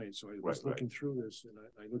wasn't signed, so I was Right, looking through this and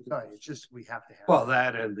I looked No, at. it's just, we have to have. Well,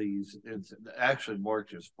 that and these, it's actually Mark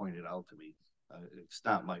just pointed out to me, it's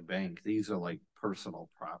not my bank. These are like personal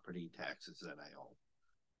property taxes that I owe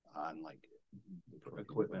on like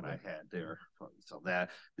equipment I had there. So that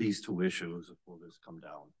these two issues will just come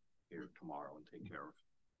down here tomorrow and take care of.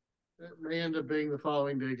 It may end up being the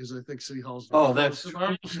following day because I think City Hall's. Oh, that's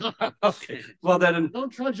tomorrow. okay. Well, then Don't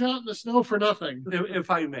trudge out in the snow for nothing. if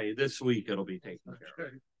I may, this week it'll be taken care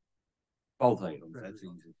of. Both items, that's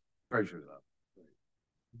easy. Treasure's up.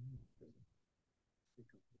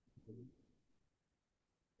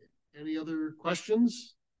 Any other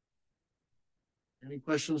questions? Any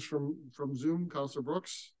questions from Zoom, Counselor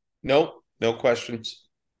Brooks? Nope, no questions.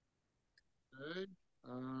 Okay,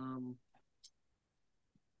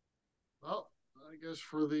 well, I guess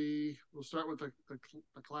we'll start with the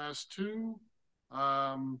class 2.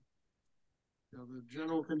 The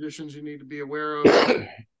general conditions you need to be aware of.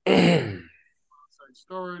 Outside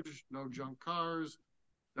storage, no junk cars,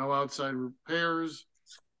 no outside repairs.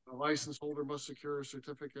 The license holder must secure a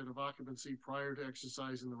certificate of occupancy prior to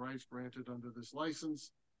exercising the rights granted under this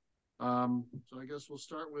license. So I guess we'll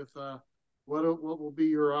start with what will be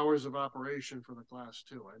your hours of operation for the class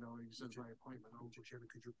 2? I know you said my appointment. Mr. Chairman,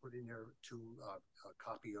 could you put in there a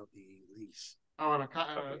copy of the lease? Oh, and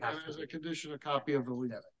as a condition, a copy of the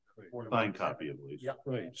lease. Signed copy of the lease. Yeah,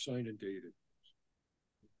 right, signed and dated.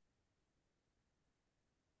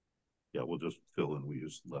 Yeah, we'll just fill in, we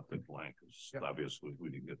just left it blank, because obviously we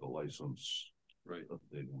didn't get the license. Right.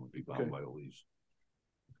 They didn't want to be bound by a lease.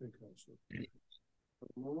 Okay, Counselor. They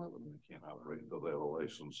can't operate until they have a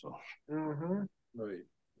license, so. Mm-hmm. Right.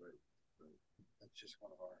 That's just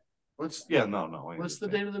one of our. What's Yeah, no. What's the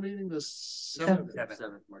date of the meeting? The 7th? March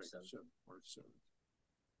 7th. March 7th.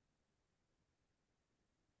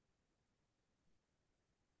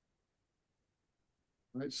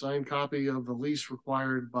 Right, signed copy of the lease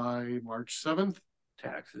required by March 7th.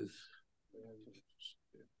 Taxes.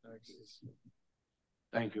 Taxes.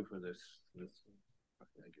 Thank you for this.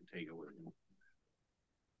 I can take it with me.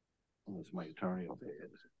 Unless my attorney will pay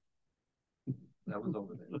it. That was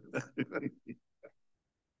over there.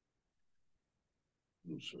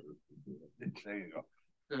 There you go.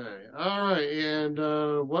 Okay, all right, and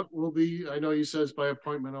what will be, I know you said it's by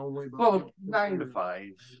appointment only, but. Well, 9 to 5,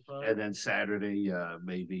 and then Saturday,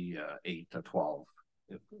 maybe 8 to 12,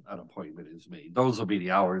 if an appointment is made. Those will be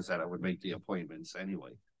the hours that I would make the appointments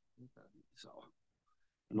anyway. So,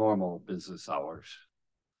 normal business hours.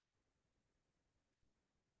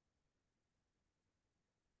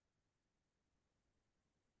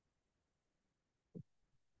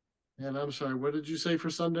 And I'm sorry, what did you say for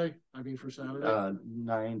Sunday? I mean, for Saturday?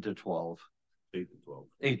 9 to 12. 8 to 12.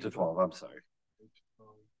 8 to 12, I'm sorry.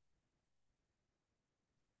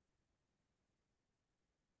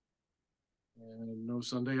 And no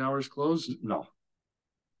Sunday hours closed? No.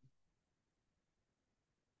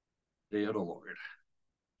 Day of the Lord.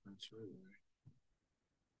 That's right.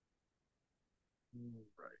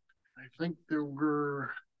 I think there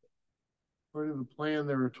were, according to the plan,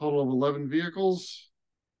 there were a total of 11 vehicles.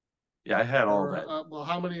 Yeah, I had all that. Well,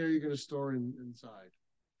 how many are you going to store inside?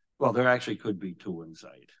 Well, there actually could be 2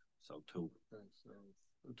 inside, so 2. Okay, so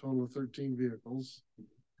a total of 13 vehicles.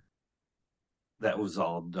 That was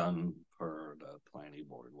all done per the planning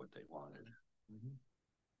board, what they wanted.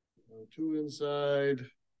 2 inside.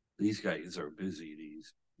 These guys are busy,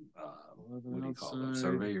 these, what do you call them, outside.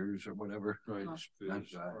 surveyors or whatever. Right, Nice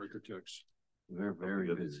guys. architects. They're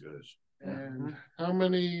very busy. Guys. And how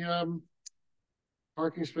many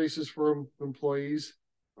parking spaces for employees?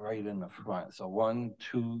 Right in the front. So 1,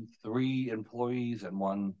 2, 3 employees and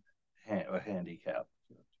 1 a handicap.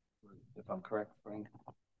 If I'm correct, Frank.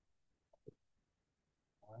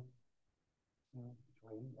 1, 2,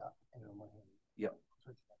 3, and then 1 handicap. Yep.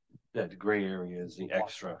 That gray area is the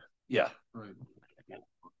extra. Yeah. Right.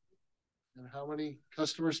 And how many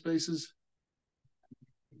customer spaces?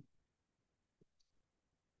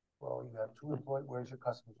 Well, you have two employees, where's your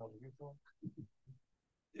customers over here?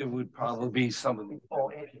 It would probably be some of the.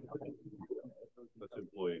 That's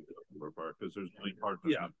employee customer part, because there's three parts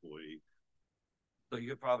Yeah. of employee. So you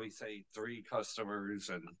could probably say 3 customers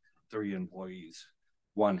and 3 employees,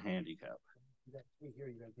 1 handicap. You got 3 here,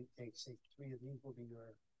 you're gonna take, say, 3 of these will be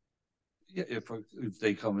your. Yeah, if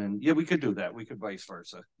they come in, yeah, we could do that. We could vice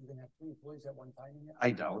versa. You're gonna have 3 employees at one time in there?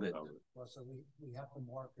 I doubt it. Well, so we have to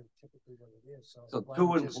mark it typically what it is, so. So why 2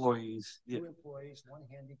 don't we just- employees, 2 yeah, employees, 1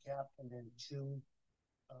 handicap, and then 2.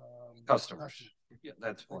 customers. Yeah,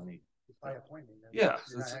 that's plenty. By appointment. then Yeah,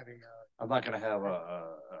 you're not having, I'm not gonna have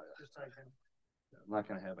just like, I'm not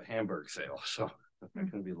gonna have a hamburger sale, so I'm not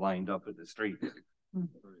gonna be lined up at the street.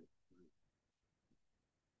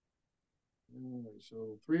 Alright,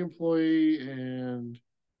 so 3 employee and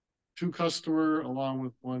 2 customer along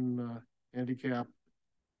with 1 handicap.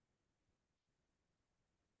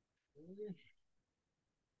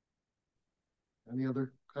 Any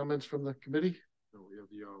other comments from the committee? No, we have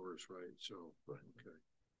the hours, right? So, okay.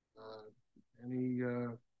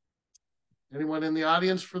 Anyone in the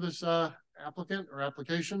audience for this applicant or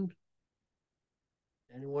application?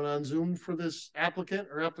 Anyone on Zoom for this applicant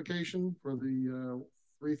or application for the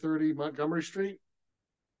 330 Montgomery Street?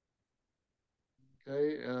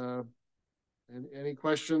 Okay, and any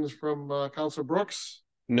questions from Councilor Brooks?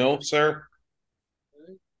 No, sir.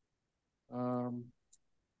 Okay.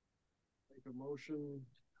 Make a motion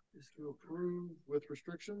to approve with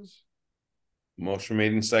restrictions. Motion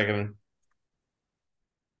made and seconded.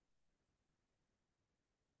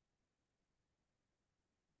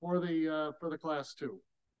 For the class 2.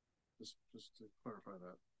 Just to clarify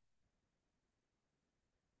that.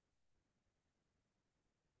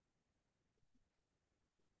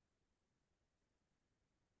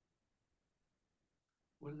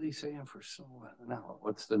 What are they saying for so now?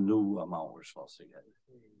 What's the new amount we're supposed to get?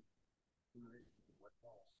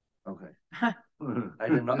 Okay. I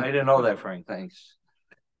didn't know that, Frank. Thanks.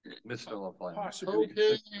 Mr. LaPlante.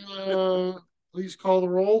 Okay, please call the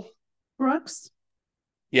roll. Brooks,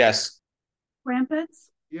 Yes.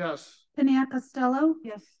 Crumpets, Yes. Piniac Costello.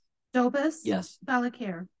 Yes. Jobis. Yes.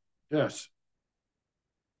 Valacare. Yes.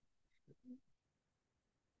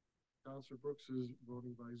 Councilor Brooks is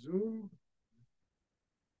voting by Zoom.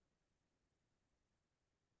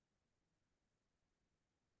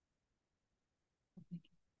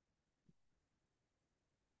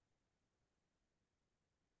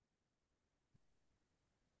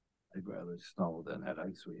 I'd rather snow than that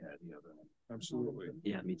ice we had the other night. Absolutely.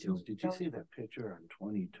 Yeah, me too. Did you see that picture on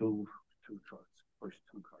 22, 2 trucks, first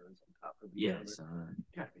 2 cars on top of each Yes. other? You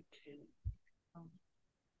gotta be kidding.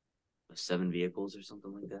 7 vehicles or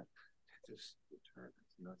something like that. Just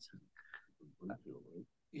nuts.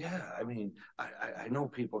 Yeah, I mean, I know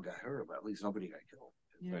people got hurt, but at least nobody got killed.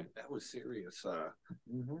 Yeah. Right? That was serious.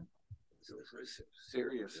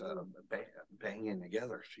 Serious banging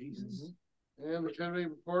together. Jesus. And the candidate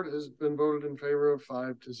report has been voted in favor of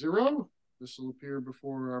 5-0. This will appear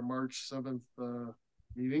before our March 7th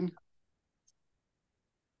meeting.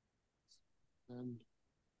 And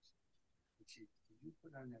did you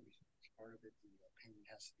put on that part of it, the payment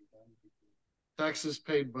has to be done? taxes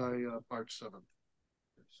paid by March 7th.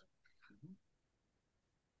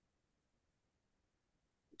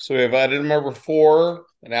 So we have item number 4,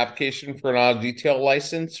 an application for an auto detail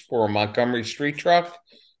license for Montgomery Street Truck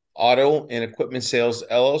Auto and Equipment Sales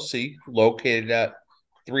LLC located at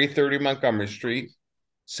 330 Montgomery Street.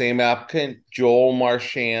 Same applicant, Joel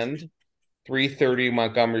Marchand, 330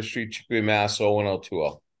 Montgomery Street, Chicopee, Mass.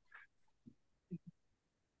 01020.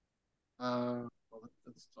 Well,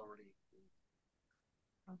 that's already.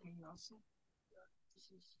 Okay, you also.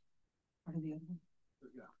 What are the other one?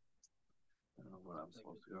 Yeah. I don't know what I'm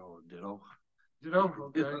supposed to go. Ditto.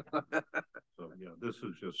 Okay. So, yeah, this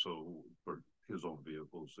is just so for his own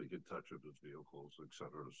vehicles, they get touch of his vehicles, et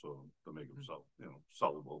cetera, so to make them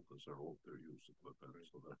sellable, because they're used equipment,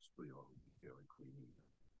 so that's the, cleaning.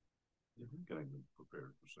 Getting them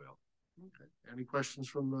prepared for sale. Okay. Any questions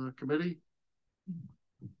from the committee?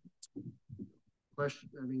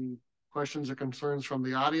 Any questions or concerns from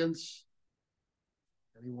the audience?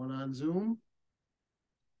 Anyone on Zoom?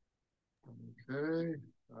 Okay.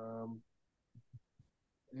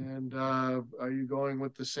 And are you going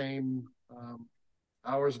with the same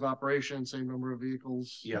hours of operation, same number of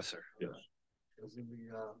vehicles? Yes, sir. Yes. As in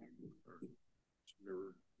the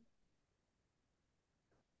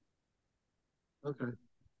okay.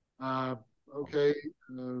 Okay.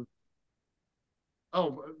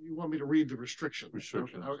 Oh, you want me to read the restrictions?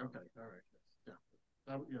 Restrictions. Okay. All right. Yeah.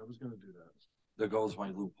 Yeah, I was going to do that. There goes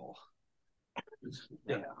my loophole.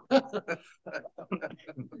 Yeah.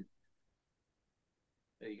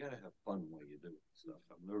 You gotta have fun when you do stuff.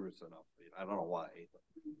 I'm nervous enough. I don't know why.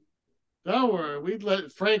 Don't worry, we'd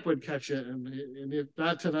let Frank would catch it, and if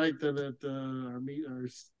not tonight, then at our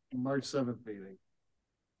March 7th meeting.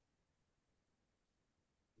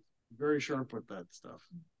 Very sharp with that stuff.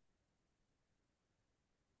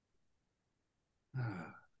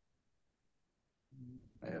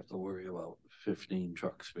 I have to worry about 15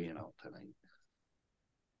 trucks being out tonight.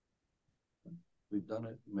 We've done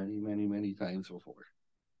it many, many, many times before.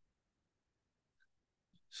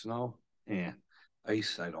 Snow, yeah.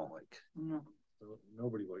 Ice, I don't like. No.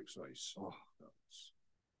 Nobody likes ice. Oh.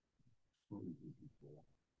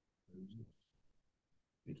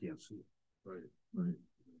 You can't see it. Right.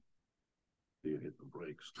 You hit the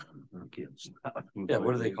brakes. You can't stop. Yeah,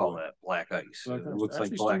 what do they call that? Black ice. It looks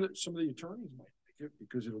like black. Some of the attorneys might like it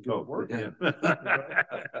because it'll get work. Yeah.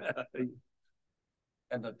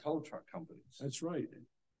 And the tow truck companies. That's right.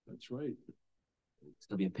 That's right. It's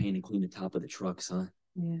gonna be a pain to clean the top of the trucks, huh?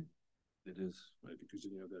 Yeah. It is. Right, because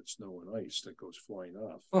then you have that snow and ice that goes flying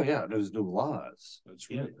off. Oh yeah, there's new laws. That's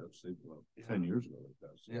Yeah, right. that's 10 years ago.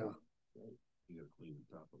 That's Yeah. You gotta clean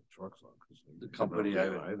the top of the trucks off because The company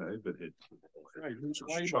I've been hit. Right, who's Just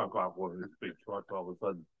white? chalk off one of these big trucks, all of a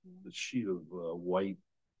sudden the sheet of white.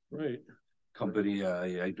 Right. Company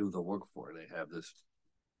I do the work for, they have this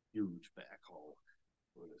huge backhoe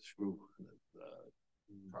with a screw.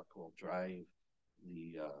 The truck will drive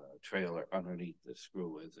the trailer underneath the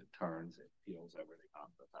screw as it turns. It peels everything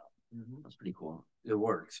off the top. That's pretty cool. It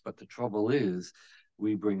works, but the trouble is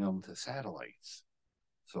we bring them to satellites.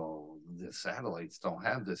 So the satellites don't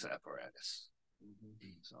have this apparatus.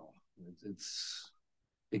 So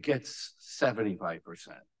it gets 75%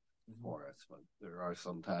 for us, but there are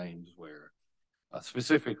some times where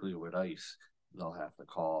specifically with ice, they'll have to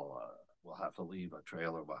call, we'll have to leave a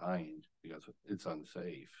trailer behind because it's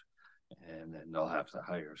unsafe. And then they'll have to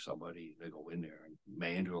hire somebody to go in there and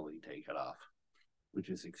manually take it off, which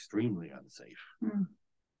is extremely unsafe. Mm.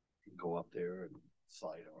 You go up there and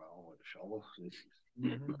slide around with a shovel.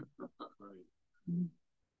 Right.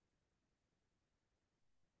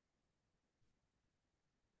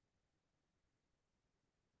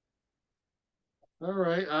 All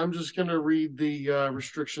right, I'm just gonna read the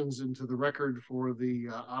restrictions into the record for the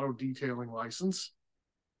auto detailing license.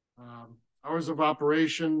 Hours of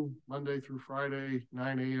operation, Monday through Friday,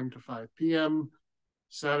 9 a.m. to 5 p.m.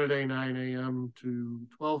 Saturday, 9 a.m. to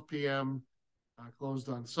 12 p.m. Closed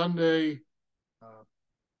on Sunday.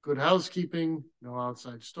 Good housekeeping, no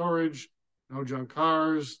outside storage, no junk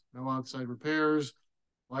cars, no outside repairs.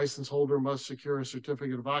 License holder must secure a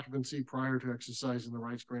certificate of occupancy prior to exercising the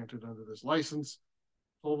rights granted under this license.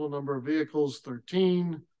 Total number of vehicles,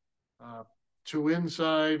 13, 2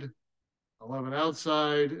 inside, 11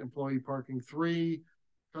 outside, employee parking 3,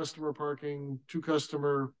 customer parking, 2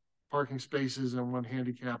 customer parking spaces, and 1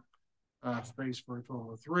 handicap space for a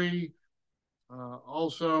total of 3.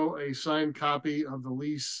 Also, a signed copy of the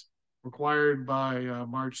lease required by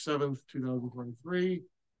March 7th, 2023,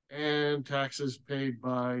 and taxes paid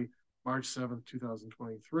by March 7th,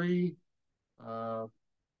 2023.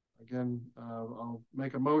 Again, I'll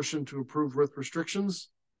make a motion to approve with restrictions.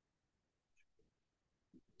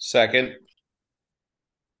 Second.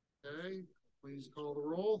 Okay, please call the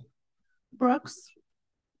roll. Brooks,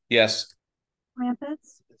 Yes.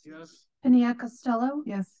 Rampets, Yes. Piniac Costello.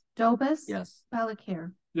 Yes. Dobus. Yes.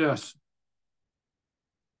 Valakir. Yes.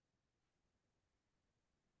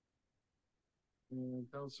 And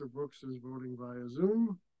Councilor Brooks is voting via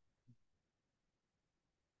Zoom.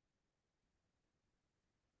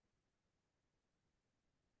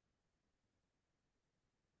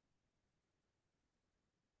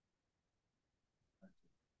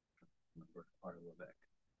 Part of Quebec.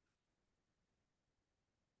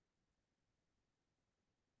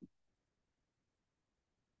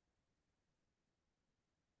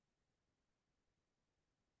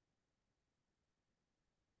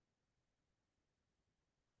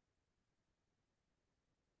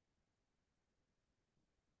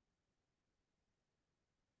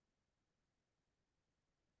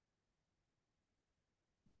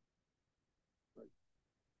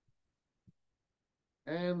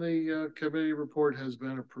 And the committee report has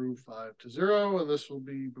been approved 5-0, and this will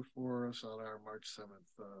be before us on our March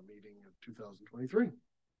 7th meeting of 2023.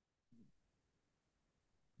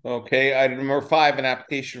 Okay, item number 5, an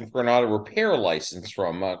application for an auto repair license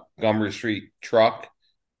from Montgomery Street Truck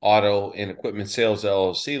Auto and Equipment Sales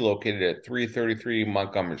LLC located at 333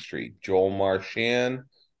 Montgomery Street. Joel Marchand,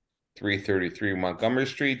 333 Montgomery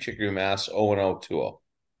Street, Chicopee, Mass. 01020.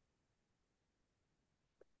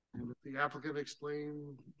 the applicant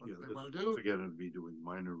explain what Yeah, they want to this, do? again, it'd be doing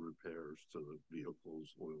minor repairs to the vehicles,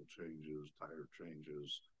 oil changes, tire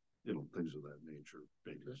changes, you know, things of that nature,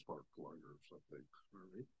 maybe a spark plug or something.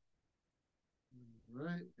 All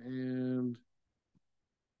right, and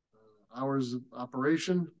hours of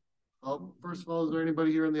operation. First of all, is there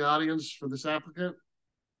anybody here in the audience for this applicant?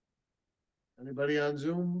 Anybody on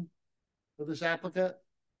Zoom for this applicant?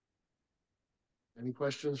 Any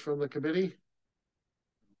questions from the committee?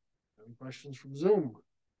 Any questions from Zoom?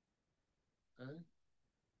 Okay.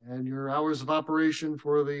 And your hours of operation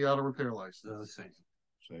for the auto repair license? They're the same.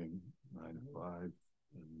 Same, 9 to 5 and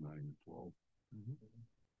 9 to 12.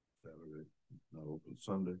 Saturday, not open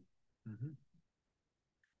Sunday.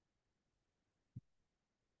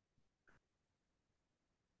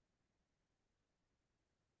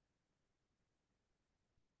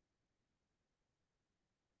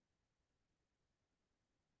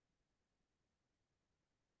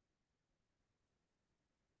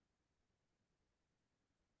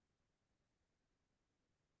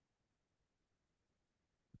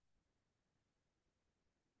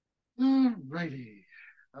 Righty.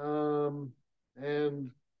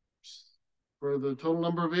 And for the total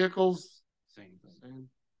number of vehicles? Same thing. Same.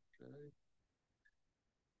 Okay.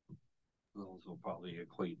 Those will probably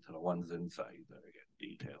equate to the ones inside that are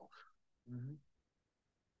getting detailed.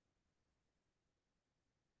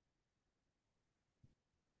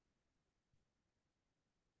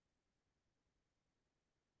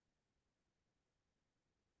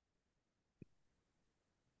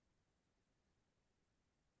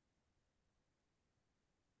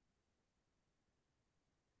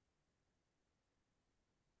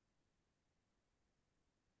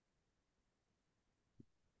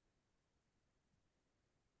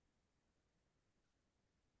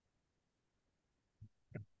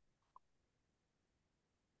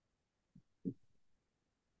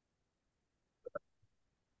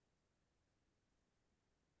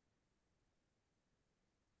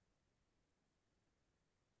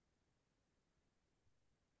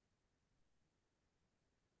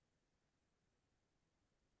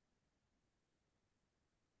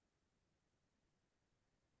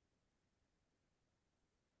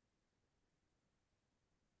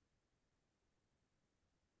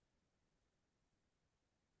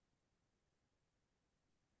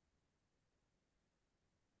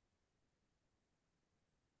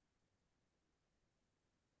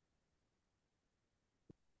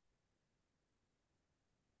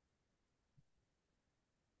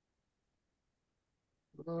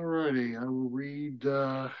 All righty, I will read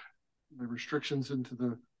the restrictions into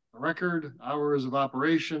the record. Hours of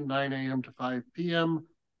operation, 9 a.m. to 5 p.m.,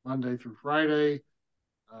 Monday through Friday,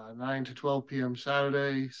 9 to 12 p.m.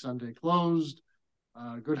 Saturday, Sunday closed.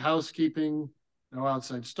 Good housekeeping, no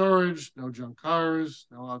outside storage, no junk cars,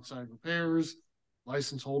 no outside repairs.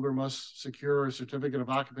 License holder must secure a certificate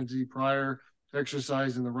of occupancy prior to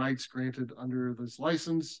exercising the rights granted under this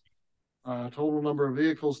license. Total number of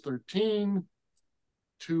vehicles, 13.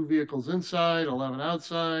 2 vehicles inside, 11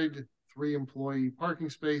 outside, 3 employee parking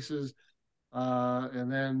spaces,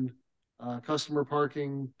 and then customer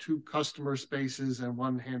parking, 2 customer spaces, and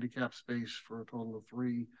 1 handicap space for a total of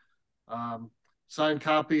 3. Signed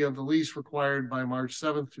copy of the lease required by March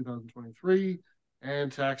 7th, 2023,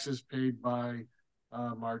 and taxes paid by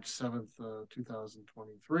March 7th,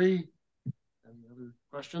 2023. Any other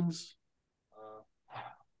questions?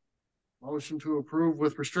 Motion to approve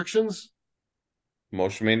with restrictions.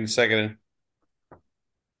 Motion made and seconded.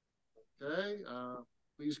 Okay,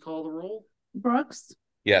 please call the roll. Brooks,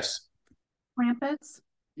 Yes. Crumpets,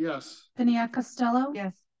 Yes. Piniac Costello.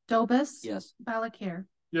 Yes. Dobus. Yes. Balakir.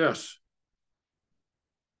 Yes.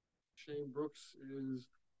 Shane Brooks is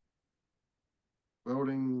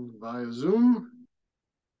voting via Zoom.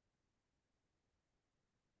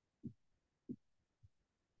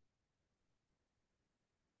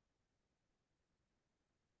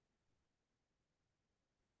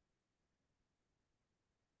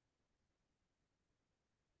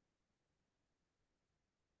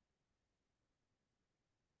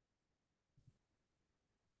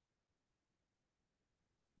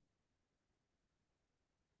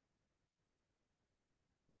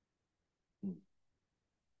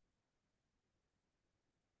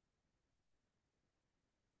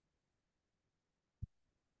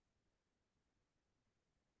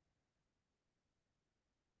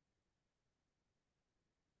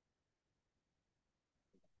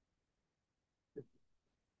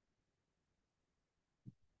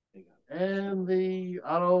 And the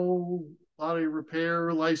auto body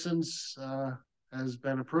repair license has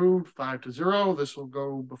been approved 5-0. This will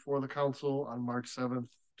go before the council on March 7th,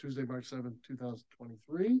 Tuesday, March 7th,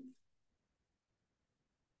 2023.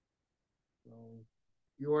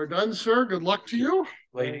 You are done, sir. Good luck to you.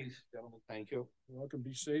 Ladies, gentlemen, thank you. You're welcome.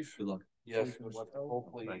 Be safe. Good luck. Yes, Safe in the snow.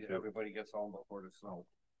 hopefully Thank you. everybody gets home before the snow.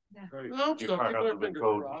 Right. No, You some caught people up are with the fingers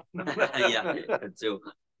code. crossed. Yeah, that too.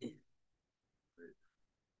 Is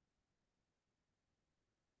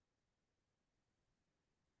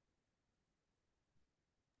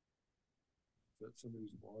that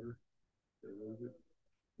somebody's water? They leave it?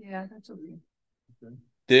 Yeah, that's okay. Okay.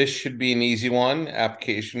 This should be an easy one.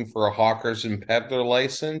 Application for a hawkers and peddler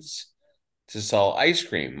license to sell ice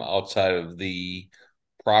cream outside of the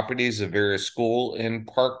properties of various school and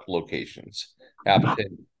park locations.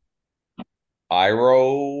 Applicant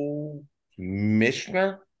Iro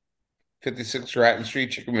Mishner, 56 Stratton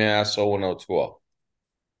Street, Chicopee, Mass. 01020.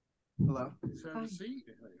 Hello. Please have a seat.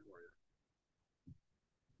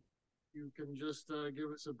 You can just give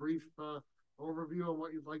us a brief overview of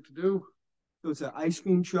what you'd like to do. So it's an ice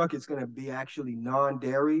cream truck. It's going to be actually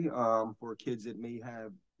non-dairy for kids that may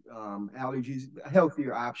have allergies, a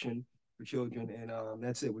healthier option for children. And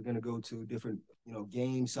that's it. We're going to go to different,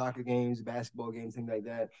 games, soccer games, basketball games, things like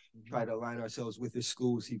that. Try to align ourselves with the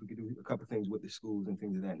schools, see if we could do a couple things with the schools and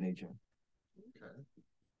things of that nature. Okay.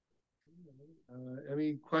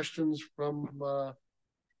 Any questions from the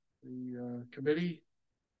committee?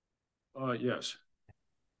 Yes.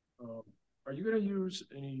 Are you gonna use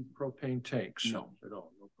any propane tanks? No. At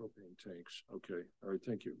all? No propane tanks. Okay. All right.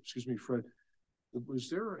 Thank you. Excuse me, Fred. Was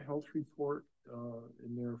there a health report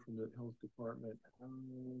in there from the health department?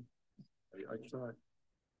 I thought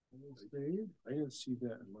I didn't see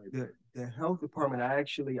that in my The health department, I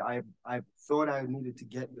thought I needed to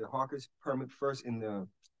get the hawkers permit first in the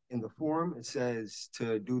form. It says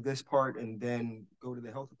to do this part and then go to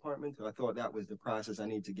the health department. So I thought that was the process. I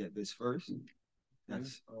need to get this first.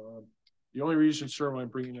 That's the only reason, sir, why I'm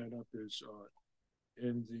bringing that up is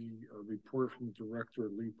in the report from the director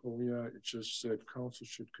Lee Polia, it just said council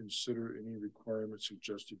should consider any requirements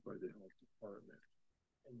suggested by the health department.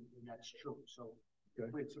 And that's true. So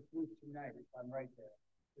if it's approved tonight, if I'm right there,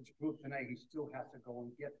 it's approved tonight, he still has to go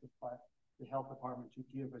and get the health department to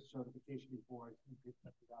give a certification before he picks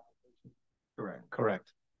up the application.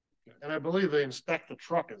 correct. And I believe they inspect the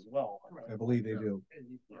truck as well. I believe they do. And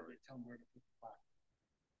you can tell them where to put the plaque.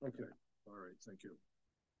 Okay. All right. Thank you.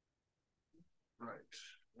 Right.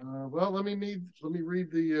 Well, let me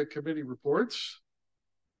read the committee reports.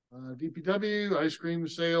 DPW, ice cream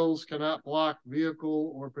sales cannot block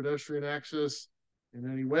vehicle or pedestrian access in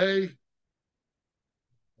any way.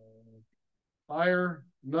 Fire,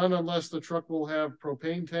 none unless the truck will have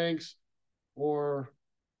propane tanks or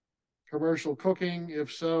commercial cooking.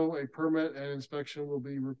 If so, a permit and inspection will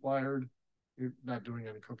be required. You're not doing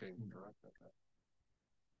any cooking, correct?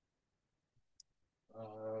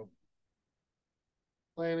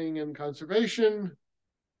 Planning and conservation.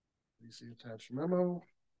 You see attached memo.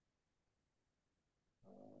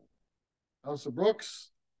 House of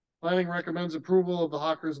Brooks. Planning recommends approval of the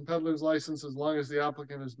hawkers and peddlers license as long as the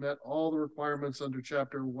applicant has met all the requirements under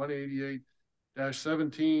chapter 188-17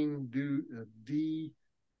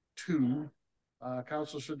 D2.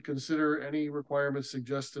 Council should consider any requirements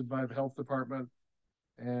suggested by the health department.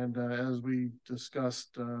 And as we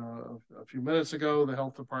discussed a few minutes ago, the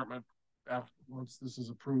health department, once this is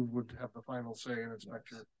approved, would have the final say in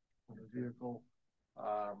inspection of the vehicle.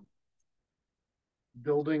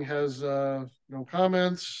 Building has no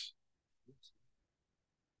comments. Let's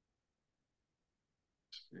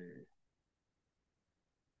see.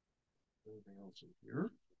 Anything else in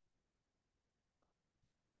here?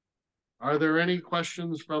 Are there any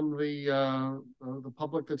questions from the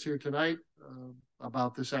public that's here tonight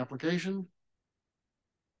about this application?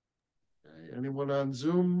 Okay. Anyone on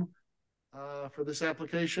Zoom for this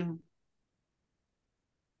application?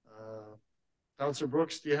 Councilor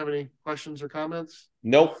Brooks, do you have any questions or comments?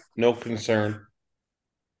 Nope, no concern.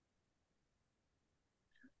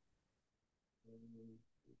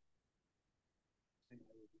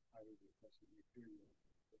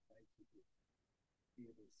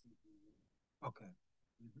 Okay.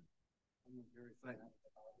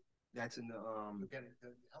 That's in the Again, the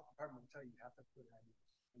health department will tell you have to put it on.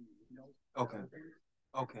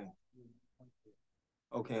 Okay.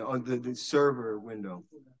 Okay, on the server window.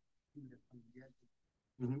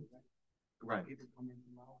 Right.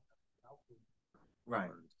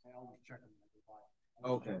 Right.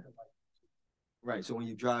 Okay. Right. So when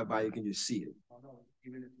you drive by, you can just see it.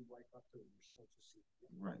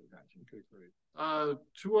 Right. Gotcha. Okay, great.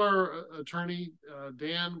 To our attorney,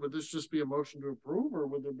 Dan, would this just be a motion to approve, or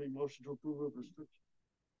would there be a motion to approve with restrictions?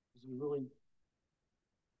 Is it really?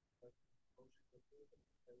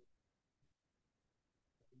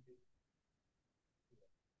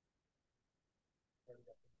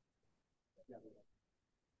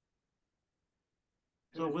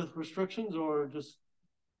 So with restrictions or just?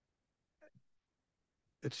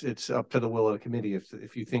 It's up to the will of the committee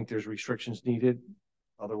if you think there's restrictions needed.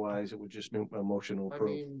 Otherwise, it would just be a motion to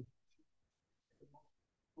approve.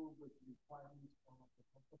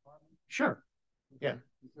 Sure. Yeah.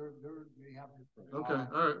 Okay, all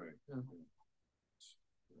right. Yeah.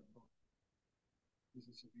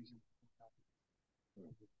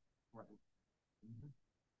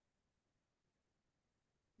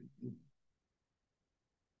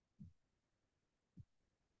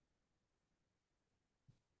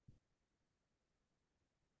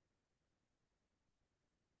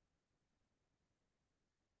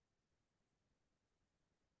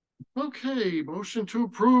 Okay, motion to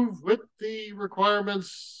approve with the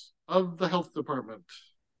requirements of the health department.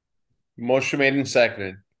 Motion made and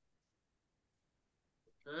seconded.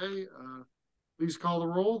 Okay, please call the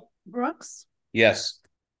roll. Brooks, Yes.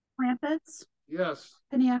 Crumpets, Yes.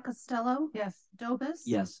 Piniac Costello. Yes. Dobus.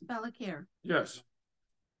 Yes. Valakir. Yes.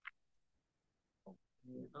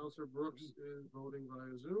 Councilor Brooks is voting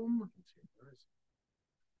via Zoom.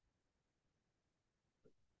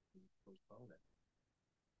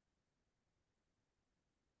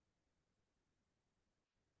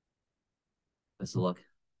 Best of luck.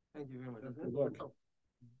 Thank you very much. Good luck.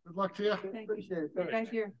 Good luck to you. Thank you.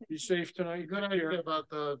 Thank you. Be safe tonight. Good idea about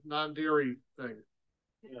the non-dairy thing.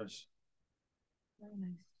 Yes. Very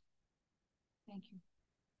nice. Thank you.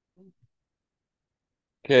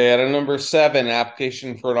 Okay, item number 7,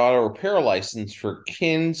 application for an auto repair license for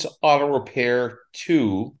Kins Auto Repair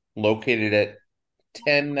 2, located at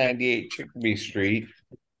 1098 Chicopee Street.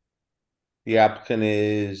 The applicant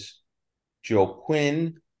is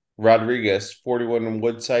Joaquin Rodriguez, 41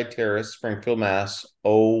 Woodside Terrace, Springfield, Mass.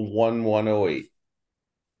 01108.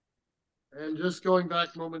 And just going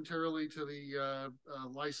back momentarily to the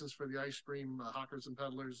license for the ice cream hawkers and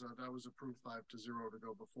peddlers, that was approved 5-0 to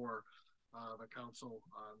go before the council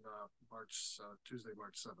on Tuesday,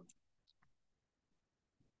 March 7th.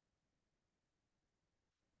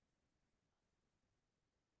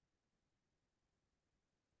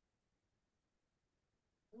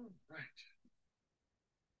 All right.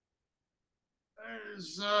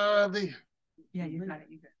 There's Yeah, you got it.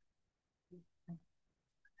 You got it.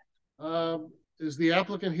 is the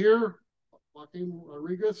applicant here? Joaquin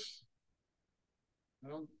Rodriguez? I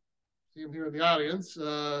don't see him here in the audience.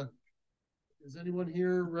 Is anyone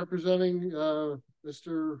here representing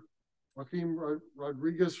Mr. Joaquin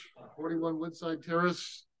Rodriguez, 41 Woodside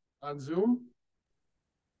Terrace on Zoom?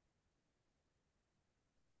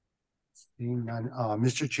 Seeing none,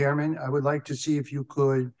 Mr. Chairman, I would like to see if you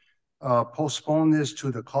could postpone this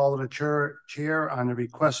to the call of the chair on the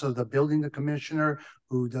request of the building commissioner,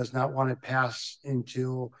 who does not want it passed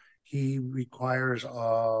until he requires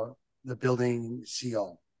the building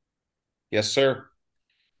CO. Yes, sir.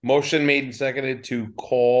 Motion made and seconded to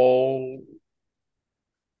call.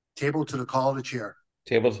 Table to the call of the chair.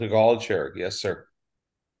 Table to the call of the chair. Yes, sir.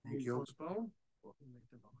 Thank you. Postpone?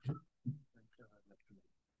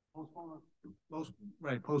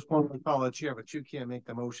 Postpone the call of the chair, but you can't make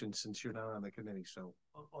the motion since you're not on the committee, so.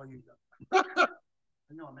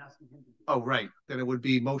 No, I'm asking him to. Oh, right, then it would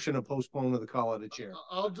be motion to postpone to the call of the chair.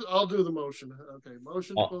 I'll do the motion. Okay,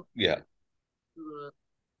 motion. Yeah. To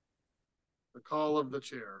the call of the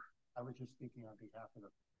chair. I was just speaking on behalf of the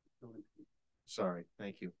building. Sorry,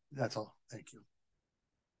 thank you. That's all. Thank you.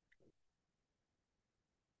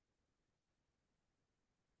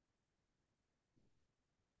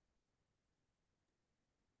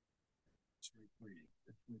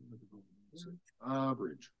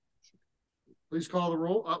 Bridge. Please call the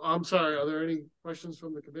roll. I'm sorry. Are there any questions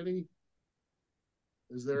from the committee?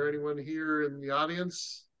 Is there anyone here in the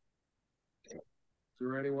audience? Is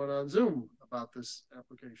there anyone on Zoom about this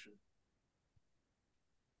application?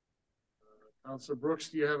 Councilor Brooks,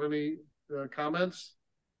 do you have any comments?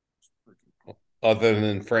 Other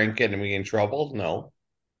than Frank getting me in trouble? No.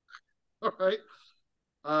 All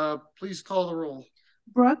right. Please call the roll.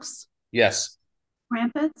 Brooks, Yes.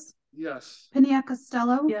 Crumpets, Yes. Piniac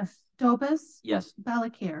Costello. Yes. Dobus. Yes.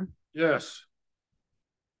 Valakir. Yes.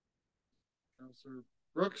 Councilor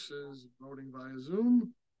Brooks is voting via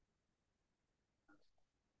Zoom.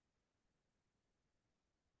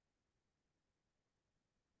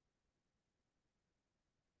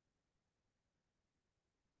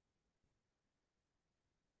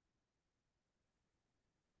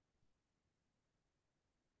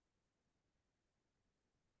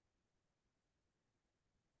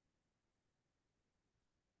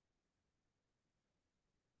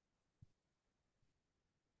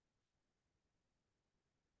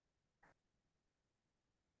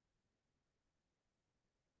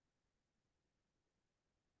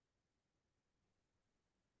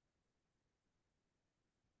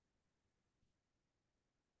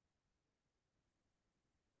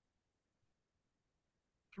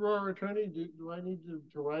 through our attorney, do I need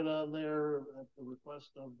to write on there at the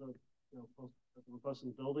request of the, at the request of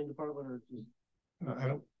the building department, or just? I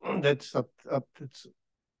don't, that's it's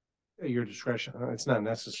at your discretion. It's not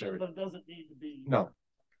necessary. But it doesn't need to be. No.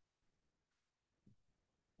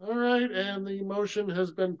 All right, and the motion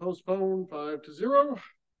has been postponed 5-0,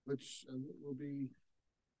 which will be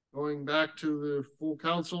going back to the full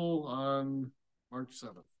council on March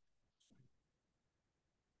 7th.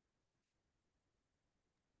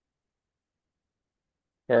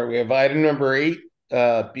 All right, we have item number 8.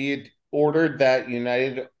 Be it ordered that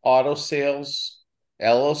United Auto Sales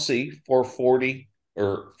LLC 440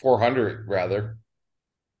 or 400 rather,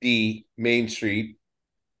 the Main Street,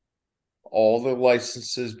 all the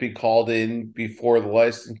licenses be called in before the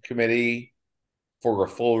license committee for a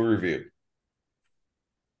full review.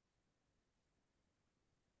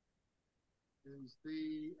 Is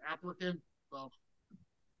the applicant, well,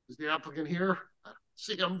 is the applicant here? I don't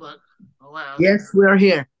see him, but I'll ask. Yes, we are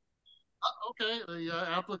here. Okay, the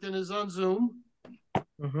applicant is on Zoom.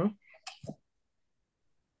 Mm-hmm.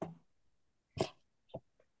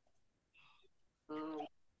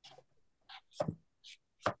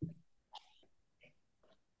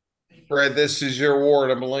 Fred, this is your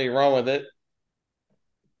ward. I'm gonna let you run with it.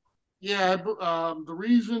 Yeah, the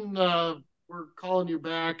reason we're calling you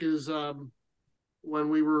back is when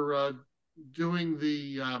we were doing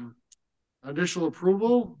the initial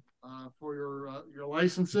approval for your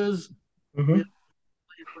licenses, we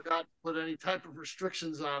forgot to put any type of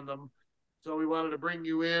restrictions on them. So we wanted to bring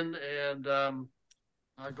you in and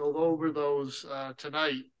go over those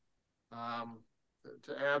tonight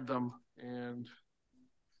to add them. And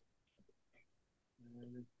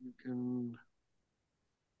if you can.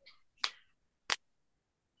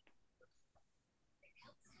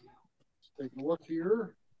 Take a look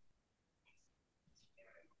here.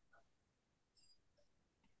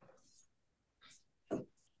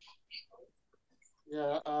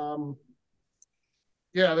 Yeah,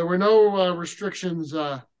 yeah, there were no restrictions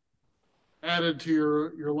added to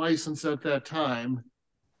your license at that time.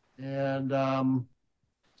 And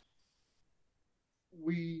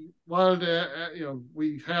we wanted to,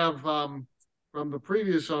 we have from the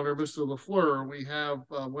previous owner, Mr. LaFleur, we have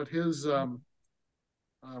what his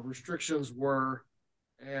restrictions were,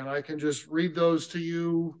 and I can just read those to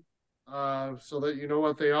you so that you know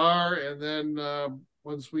what they are. And then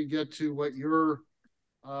once we get to what your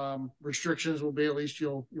restrictions will be, at least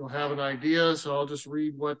you'll have an idea. So I'll just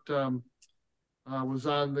read what was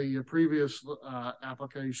on the previous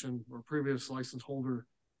application or previous license holder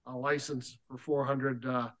license for 400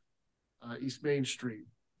 East Main Street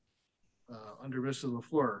under Mr.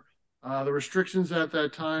 LaFleur. The restrictions at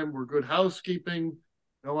that time were good housekeeping,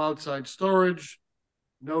 no outside storage,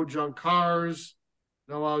 no junk cars,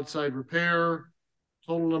 no outside repair.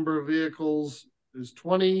 Total number of vehicles is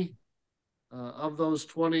 20. Of those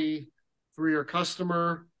 20, 3 are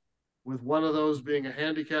customer, with one of those being a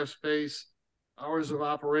handicap space. Hours of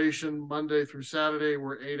operation Monday through Saturday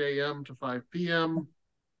were 8 a.m. to 5 p.m.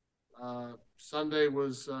 Sunday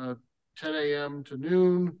was 10 a.m. to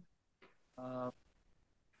noon.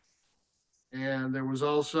 And there was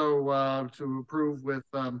also to approve with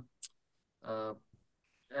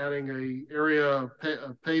adding a area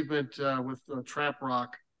of pavement with trap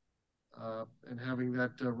rock and having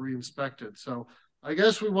that re-inspected. So I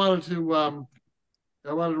guess we wanted to,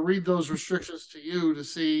 I wanted to read those restrictions to you to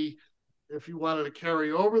see if you wanted to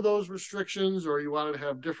carry over those restrictions or you wanted to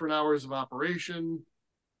have different hours of operation.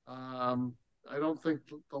 I don't think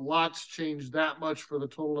the lots changed that much for the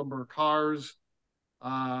total number of cars.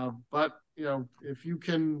 But if you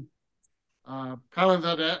can comment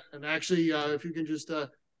on that, and actually, if you can just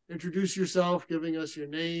introduce yourself, giving us your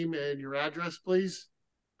name and your address, please.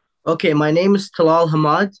 Okay, my name is Talal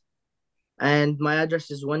Hamad, and my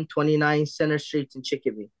address is 129 Center Street in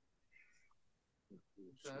Chicopee.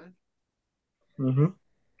 Okay. Mm-hmm.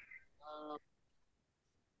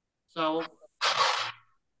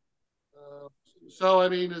 So I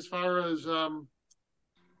mean, as far as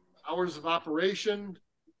hours of operation,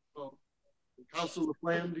 well, Council of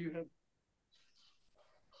Plan, do you have?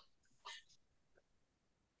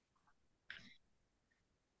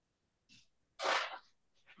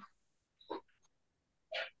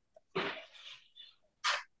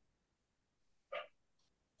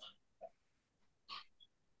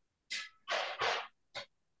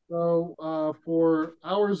 So for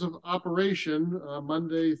hours of operation,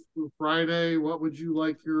 Monday through Friday, what would you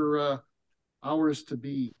like your hours to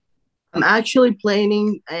be? I'm actually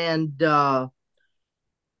planning, and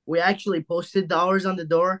we actually posted the hours on the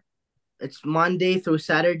door. It's Monday through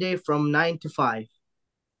Saturday from 9 to 5.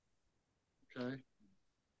 Okay.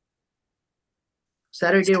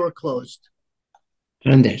 Saturday we're closed.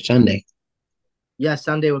 Sunday. Yeah,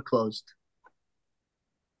 Sunday we're closed.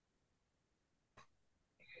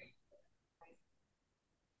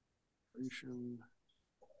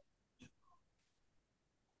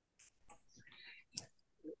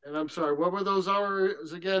 And I'm sorry, what were those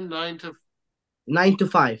hours again? 9 to 9 to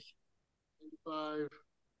 5. 5.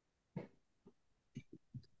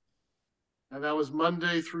 And that was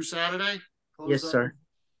Monday through Saturday? Yes, sir.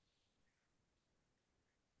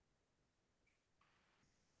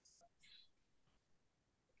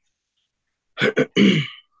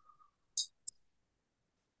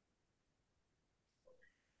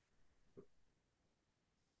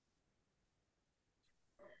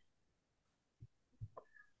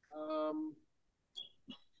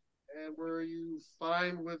 And were you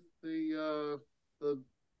fine with the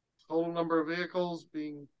total number of vehicles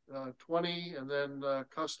being 20 and then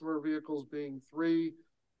customer vehicles being 3,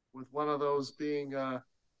 with one of those being a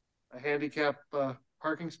handicap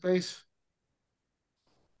parking space?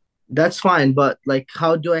 That's fine, but like,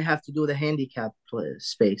 how do I have to do the handicap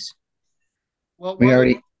space? Well, We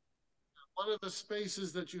already. one of the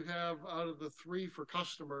spaces that you have out of the 3 for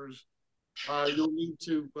customers, you'll need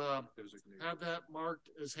to have that marked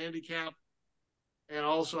as handicap, and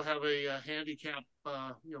also have a handicap,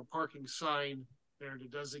 parking sign there to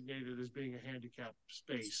designate it as being a handicap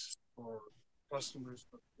space for customers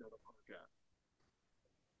to be able to park at.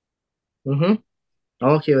 Mm-hmm.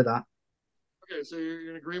 I'm okay with that. Okay, so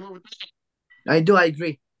you're in agreement with that? I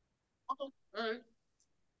agree. Okay, all right.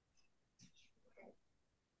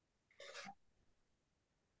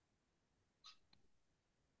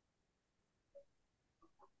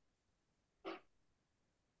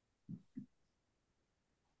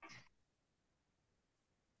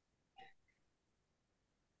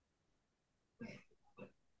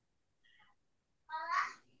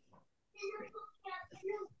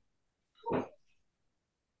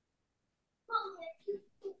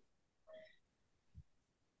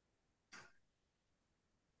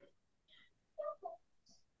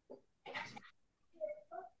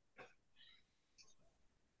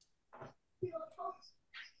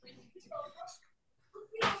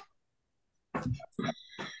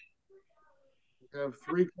 We have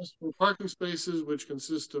 3 customer parking spaces, which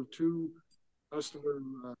consist of 2 customer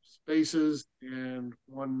spaces and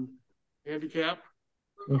 1 handicap.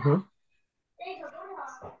 Mm-hmm.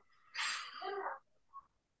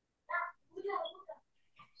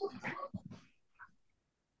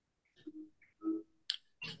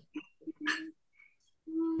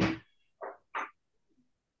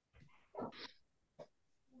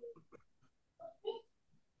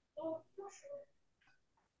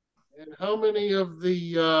 And how many of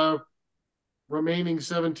the remaining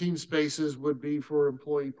 17 spaces would be for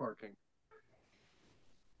employee parking?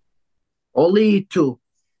 Only 2.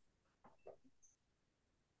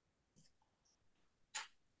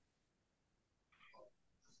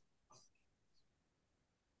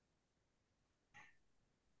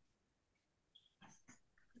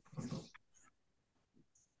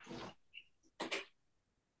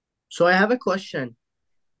 So I have a question.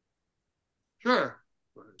 Sure.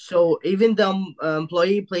 So even the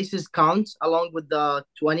employee places counts along with the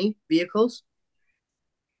 20 vehicles?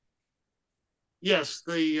 Yes,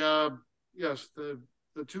 the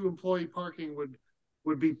 2 employee parking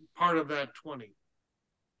would be part of that 20.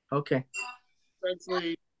 Okay.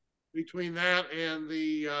 Essentially, between that and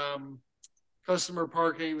the customer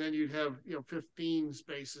parking, then you'd have 15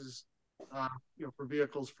 spaces for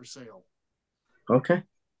vehicles for sale. Okay.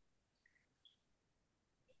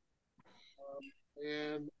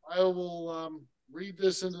 And I will read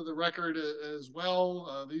this into the record as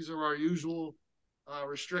well. These are our usual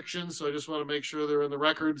restrictions, so I just want to make sure they're in the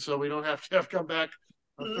record so we don't have to come back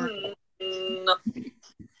a third.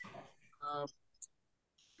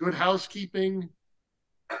 Good housekeeping,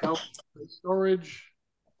 no storage,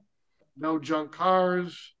 no junk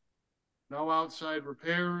cars, no outside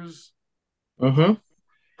repairs. Mm-hmm.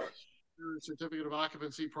 Certificate of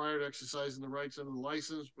occupancy prior to exercising the rights under the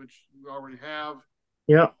license, which you already have.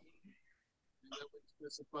 Yeah. And then we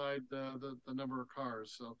specified the number of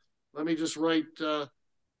cars. So let me just write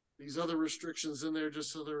these other restrictions in there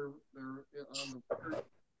just so they're on the record.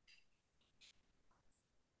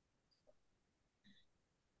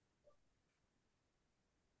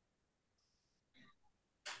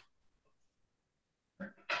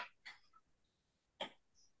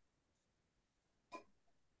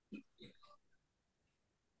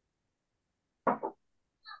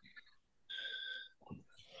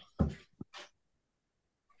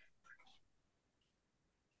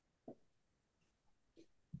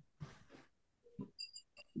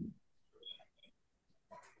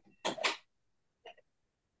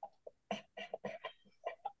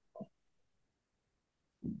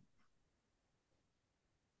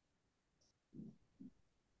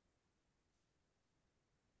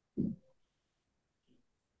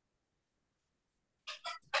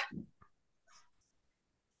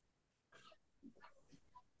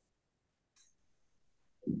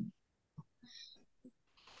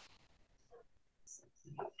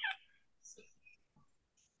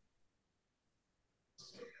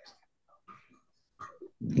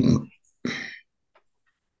 Let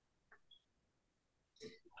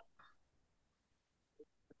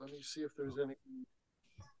me see if there's any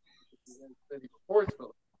committee reports.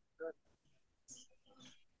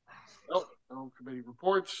 Nope, no committee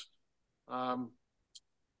reports.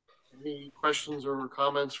 Any questions or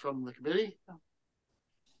comments from the committee?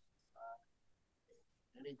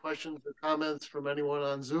 Any questions or comments from anyone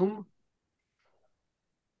on Zoom?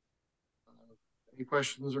 Any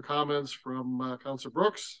questions or comments from Councilor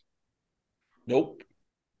Brooks? Nope.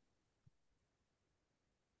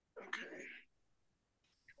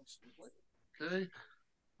 Okay.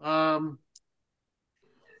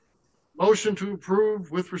 Motion to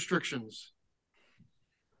approve with restrictions.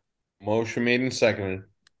 Motion made and seconded.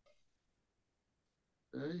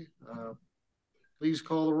 Okay. Please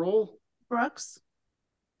call the roll. Brooks,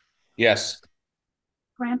 Yes.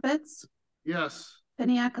 Crumpets, Yes.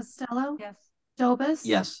 Piniac Costello. Yes. Dobus.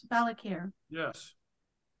 Yes. Valakir. Yes.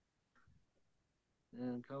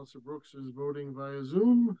 And Councilor Brooks is voting via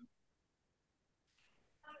Zoom.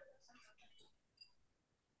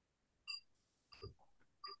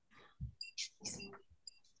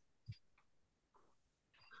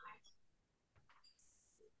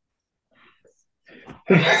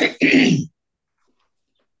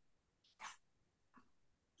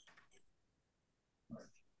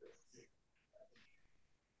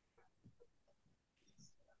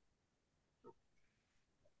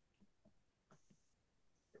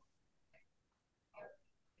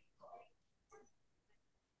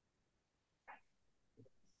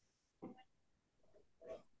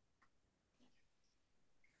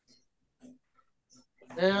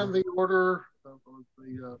 And the order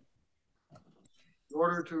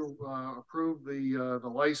to approve the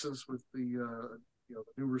license with the the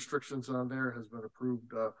new restrictions on there has been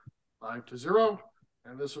approved 5-0,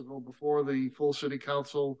 and this will go before the full city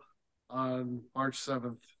council on March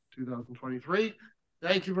 7th, 2023.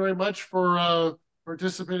 Thank you very much for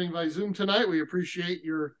participating by Zoom tonight. We appreciate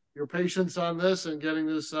your patience on this and getting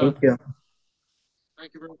this. Thank you.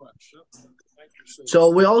 Thank you very much. Thank you. So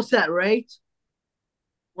we all set, right?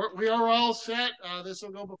 We are all set. This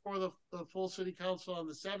will go before the full city council on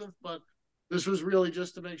the 7th, but this was really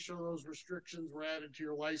just to make sure those restrictions were added to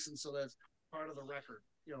your license, so that's part of the record,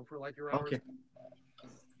 for like your hours, Okay. the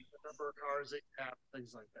number of cars that you have,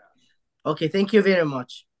 things like that. Okay, thank you very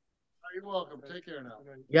much. You're welcome. Take care now.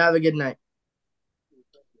 You have a good night.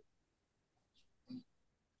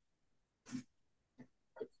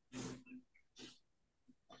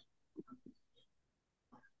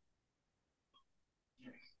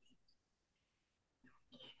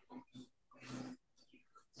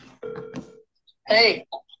 Hey.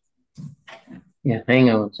 Yeah, hang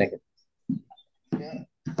on 1 second.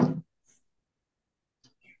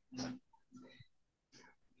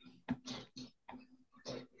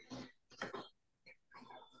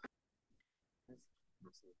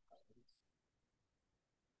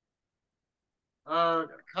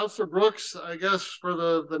 Councilor Brooks, I guess for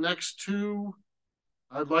the next two,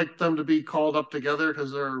 I'd like them to be called up together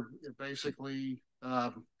because they're basically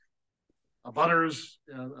abutters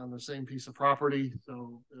on the same piece of property.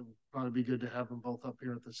 So it would probably be good to have them both up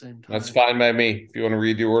here at the same time. That's fine by me. If you want to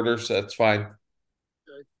read the orders, that's fine.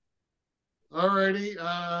 Okay. All righty.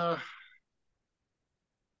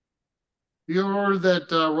 Be ordered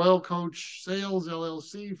that Royal Coach Sales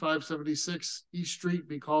LLC 576 East Street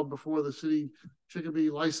be called before the City Chicopee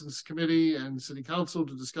License Committee and City Council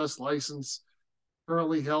to discuss license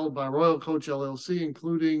currently held by Royal Coach LLC,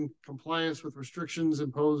 including compliance with restrictions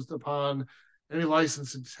imposed upon any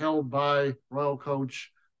licenses held by Royal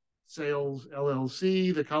Coach Sales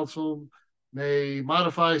LLC. The council may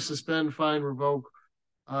modify, suspend, fine, revoke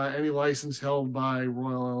any license held by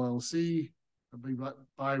Royal LLC,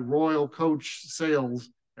 by Royal Coach Sales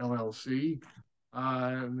LLC.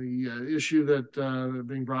 And the issue that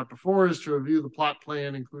being brought before is to review the plot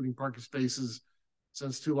plan, including parking spaces,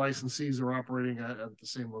 since two licensees are operating at the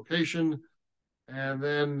same location. And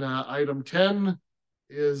then item 10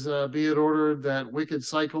 is be it ordered that Wicked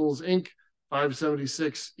Cycles Inc.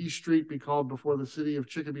 576 East Street be called before the City of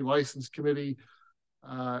Chicopee License Committee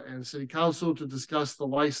and City Council to discuss the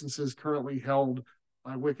licenses currently held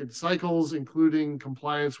by Wicked Cycles, including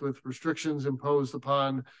compliance with restrictions imposed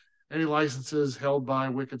upon any licenses held by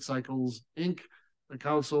Wicked Cycles Inc. The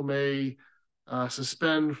council may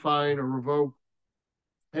suspend, fine, or revoke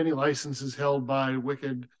any licenses held by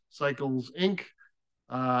Wicked Cycles Inc.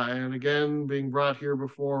 And again, being brought here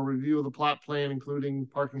before review of the plot plan, including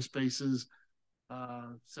parking spaces,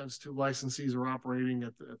 since two licensees are operating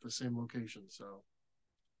at the same location. So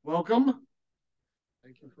welcome.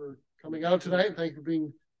 Thank you for coming out tonight. Thank you for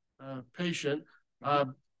being patient.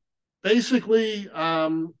 Basically,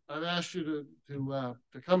 I've asked you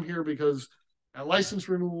to come here because at license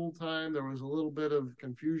renewal time, there was a little bit of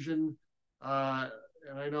confusion.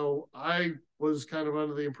 And I know I was kind of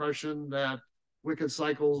under the impression that Wicked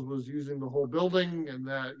Cycles was using the whole building and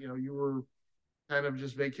that, you know, you were kind of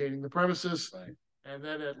just vacating the premises. Right. And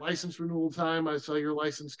then at license renewal time, I saw your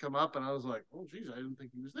license come up and I was like, oh, geez, I didn't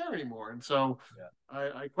think he was there anymore. And so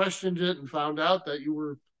I questioned it and found out that you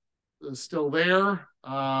were still there.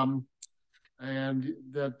 And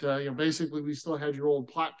that, you know, basically we still had your old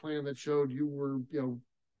plot plan that showed you were, you know,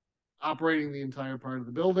 operating the entire part of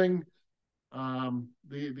the building,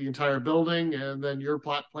 the entire building. And then your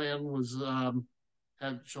plot plan was,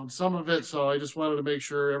 had shown some of it. So I just wanted to make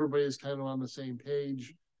sure everybody's kind of on the same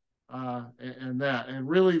page. And that, and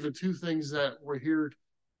really the two things that we're here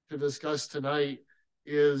to discuss tonight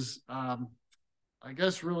is, I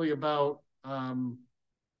guess really about,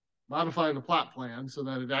 modifying the plot plan so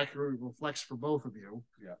that it accurately reflects for both of you.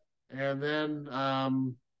 Yeah. And then,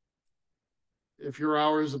 if your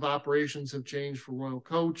hours of operations have changed for Royal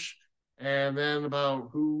Coach, and then about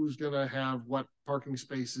who's going to have what parking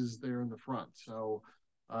spaces there in the front. So,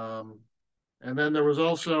 and then there was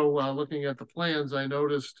also, looking at the plans, I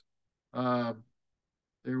noticed there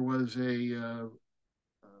was there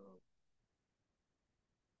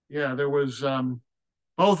was,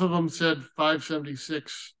 both of them said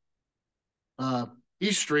 576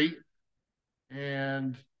 East Street.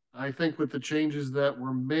 And I think with the changes that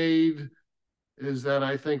were made is that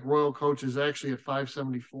I think Royal Coach is actually at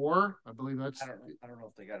 574. I believe that's. I don't know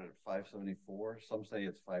if they got it at 574. Some say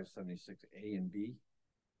it's 576 A and B.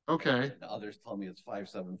 Okay. And others tell me it's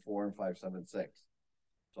 574 and 576.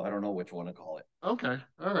 So I don't know which one to call it. Okay.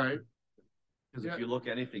 All right. Because if you look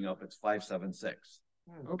anything up, it's 576.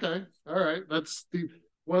 Okay. All right. That's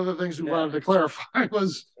one of the things we wanted to clarify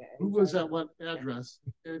was who was at what address.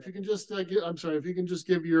 And if you can just if you can just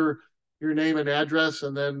give your name and address,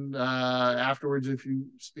 and then afterwards, if you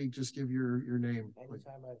speak, just give your name.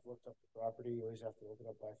 Anytime I've looked up the property, you always have to look it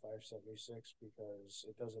up by 576 because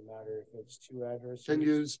it doesn't matter if it's two addresses. Can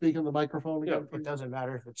you speak in the microphone again? It doesn't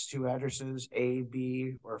matter if it's two addresses, A,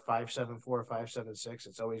 B, or 574 or 576.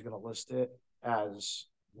 It's always going to list it as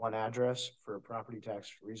one address for property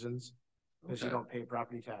tax reasons. Because you don't pay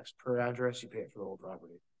property tax per address, you pay it for the whole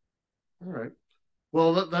property. All right.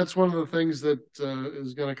 Well, that's one of the things that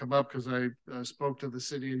is going to come up because I spoke to the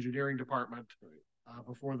city engineering department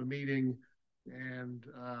before the meeting, and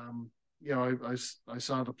you know, I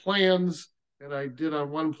saw the plans, and I did on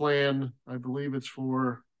one plan, I believe it's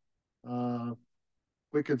for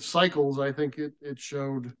Wicked Cycles. I think it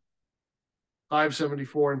showed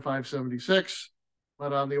 574 and 576,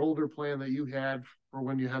 but on the older plan that you had for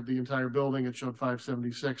when you had the entire building, it showed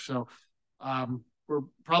 576. So we're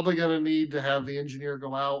probably going to need to have the engineer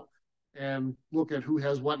go out and look at who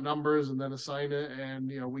has what numbers and then assign it. And,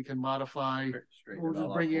 you know, we can modify, we'll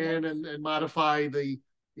just bring in and modify the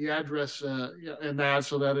address and that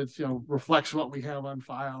so that it's, you know, reflects what we have on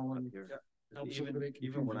file and helps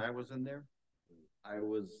even when I was in there, I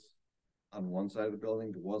was on one side of the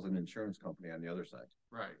building. There was an insurance company on the other side.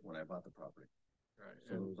 Right. When I bought the property. Right.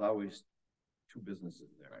 So it was always two businesses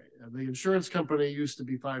there. Right. And the insurance company used to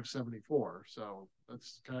be 574. So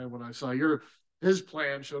that's kind of when I saw his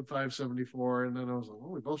plan showed 574. And then I was like,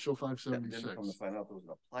 well, we both show 576. Then come to find out there was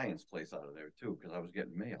an appliance place out of there too, because I was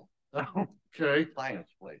getting mail. Okay.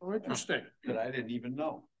 Appliance place. Oh, interesting. That I didn't even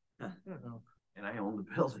know. And I owned the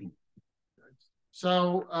building.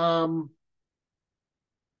 So,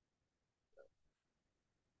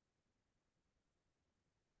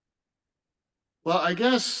 well, I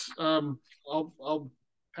guess I'll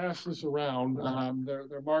pass this around.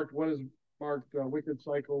 They're marked. One is marked Wicked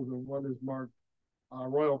Cycles, and one is marked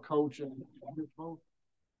Royal Coach. And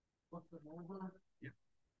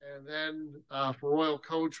and then for Royal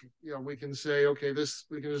Coach, you know, we can say, okay,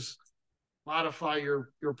 we can just modify your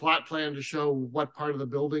plot plan to show what part of the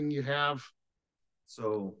building you have.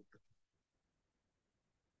 So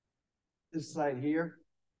this side here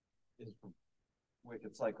is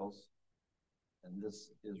Wicked Cycles. And this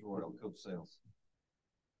is Royal Coach Sales.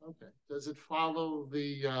 Okay. Does it follow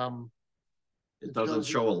the? It doesn't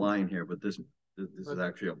show a line here, but this is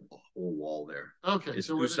actually a whole wall there. Okay, it's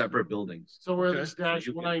so two separate buildings. So where this dash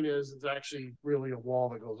line is, it's actually really a wall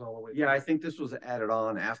that goes all the way. Yeah, I think this was added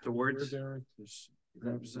on afterwards. That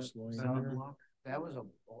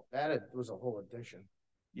was a whole addition.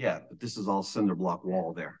 Yeah, but this is all cinder block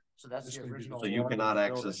wall there. So that's the original. So you cannot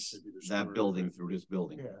access that building through this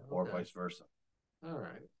building, or vice versa. All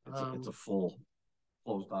right. It's a full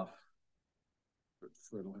closed off. But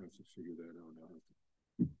Fred will have to figure that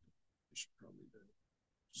out. should probably do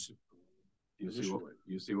it.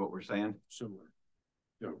 You see what we're saying? Similar.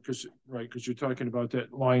 Yeah, because, right, because you're talking about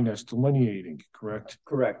that line that's delineating, correct?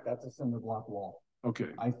 Correct, that's a cinder block wall. Okay.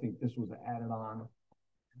 I think this was added on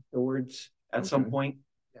afterwards. At some point,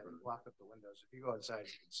 Yeah, they blocked up the windows. If you go inside,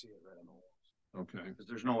 you can see it right on the walls. Okay. because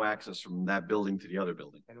there's no access from that building to the other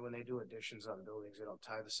building. And when they do additions on buildings, they don't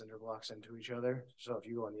tie the cinder blocks into each other. So if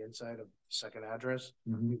you go on the inside of the second address,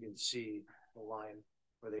 you can see the line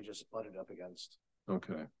where they just butted up against.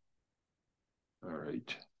 Okay. All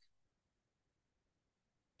right.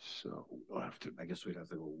 So we'll have to. I guess we'd have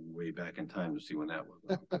to go way back in time to see when that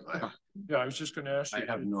was. Yeah, I was just going to ask you. I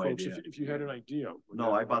have no folks, idea. if you had an idea.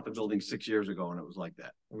 No, I bought the building 6 years ago and it was like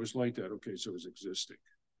that. It was like that. Okay, so it was existing.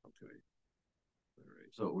 Okay. All right.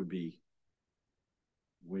 So it would be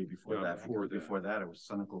way before Yeah, that. Before that, it was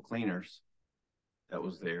Senecal Cleaners that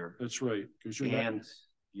was there. That's right. Because you're And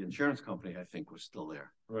the insurance company, I think, was still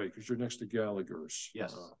there. right. Because you're next to Gallagher's.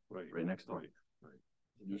 Yes. Right. Right next door. Right.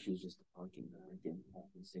 The issue is just the parking, again,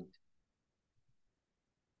 instinct.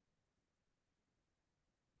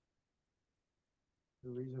 The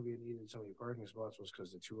reason we needed so many parking spots was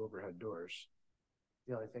because the two overhead doors.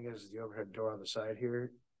 The only thing is the overhead door on the side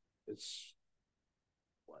here, it's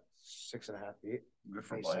what, 6.5 feet? Good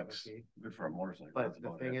for maybe 7 bikes. feet. Good for a motorcycle. But That's the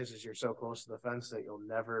about thing it. is you're so close to the fence that you'll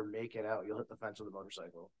never make it out. You'll hit the fence with a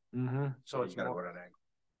motorcycle. Mm-hmm. So it's you gotta more, go at an angle.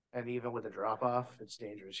 and even with the drop off, it's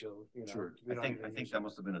dangerous. You'll, you know, Sure. we I don't think even use that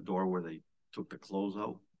must have been a door where they took the clothes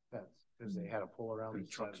out. fence because they had a pull around Big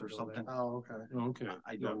the side trucks of or the building. something. Oh, okay. Okay.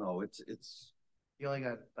 I don't know. It's You only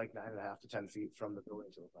got like 9.5 to 10 feet from the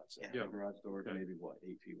building to the fence. yeah. The garage door maybe what,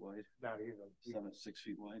 8 feet wide, Not even. 6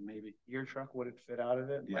 feet wide, maybe. Your truck wouldn't fit out of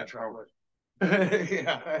it. My Yeah, truck our- would.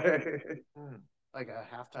 Yeah. Like a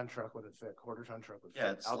half-ton truck wouldn't fit. Quarter-ton truck would fit.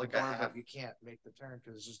 Yeah, it's out like the a door, half- but you can't make the turn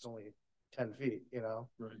because it's just only 10 feet. You know.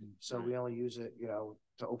 Right. So we only use it, you know,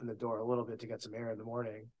 to open the door a little bit to get some air in the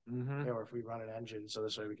morning, Mm-hmm. or if we run an engine, so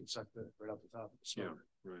this way we can suck the right up the top of the Yeah. smoke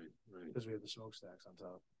Right. Right. because we have the smokestacks on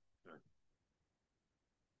top.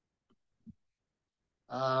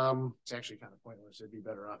 It's actually kind of pointless. It'd be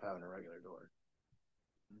better off having a regular door.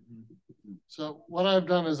 So what I've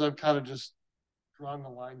done is I've kind of just drawn the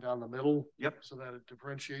line down the middle. Yep. So that it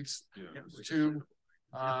differentiates Yeah. the two.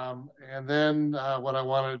 And then what I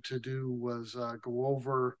wanted to do was go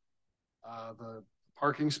over the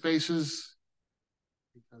parking spaces,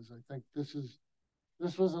 because I think this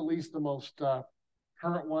was at least the most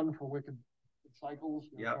current one for Wicked Cycles.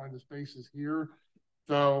 Yeah. Showing the spaces here.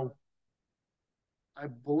 So I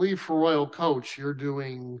believe for Royal Coach, you're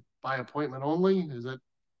doing by appointment only. Is it?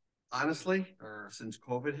 Honestly, since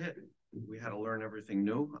COVID hit, we had to learn everything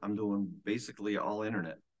new. I'm doing basically all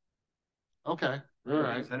internet. Okay. All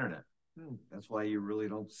right. It's internet. That's why you really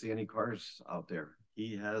don't see any cars out there.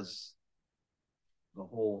 He has the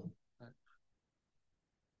whole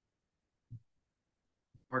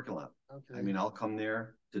parking lot. Okay. I mean, I'll come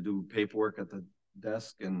there to do paperwork at the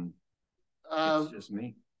desk and it's just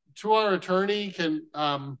me. To our attorney, can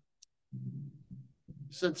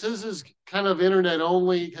since this is kind of internet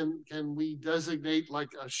only, can we designate like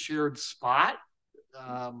a shared spot?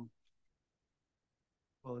 Well,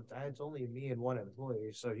 it's only me and one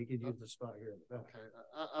employee, so he could use the spot here in the back.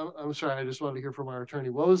 Okay, I'm sorry, I just wanted to hear from our attorney.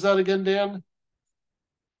 What was that again, Dan?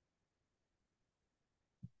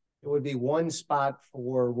 It would be one spot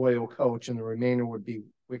for Royal Coach and the remainder would be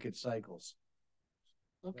Wicked Cycles.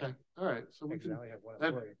 Okay, all right, so we Because can, I only have one that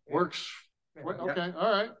employee. Yeah. works. Yeah. Okay,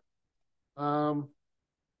 all right.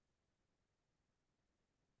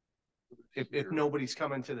 If nobody's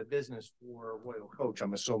coming to the business for Royal Coach,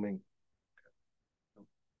 I'm assuming.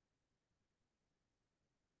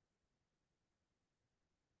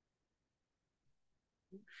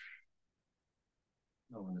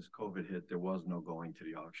 No, when this COVID hit, there was no going to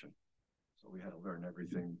the auction. So we had to learn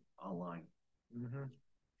everything online. Mm-hmm.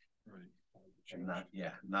 Right. And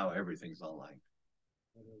now everything's online.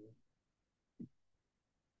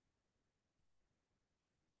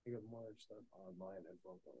 You get more stuff online than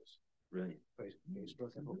phone calls. Really?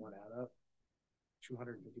 Facebook, I put one ad up,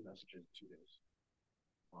 250 messages in 2 days.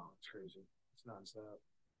 Wow, it's crazy. It's nonstop.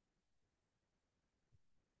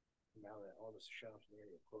 Now that all the shops in the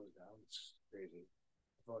area are closed down, it's crazy.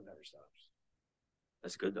 The phone never stops.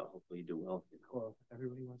 That's good though. Hopefully you do well. Well,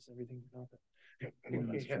 everybody wants everything to happen.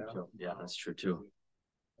 That's true too. Yeah, that's true too.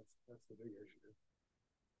 That's the big issue.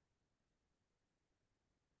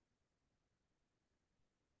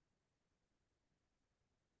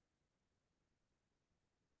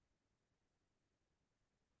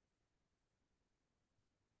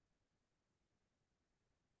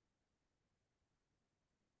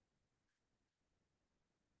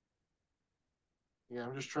 Yeah,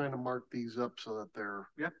 I'm just trying to mark these up so that they're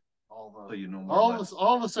all the So you know more or less.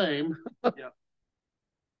 all the same. Yep.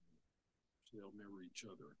 So they'll mirror each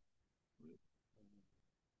other.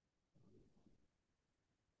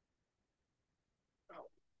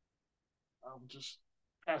 I'll just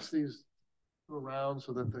pass these around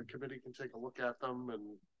so that the committee can take a look at them and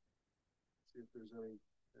see if there's any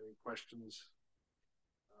questions.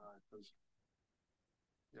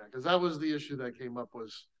 Because that was the issue that came up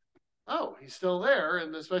was, oh, he's still there,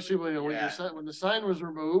 and especially when when the sign was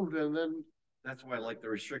removed, and then that's why, like, the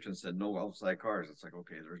restriction said no outside cars. It's like,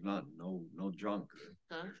 okay, there's none, no junk,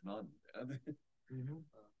 there's none.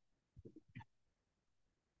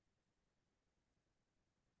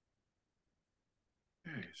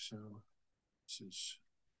 Okay, so this is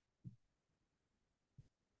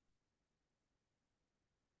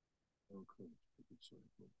okay.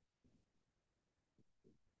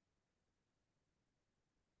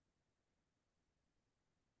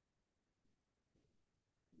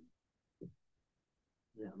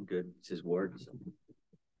 Yeah, I'm good. It's his ward. So.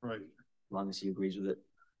 Right. As long as he agrees with it,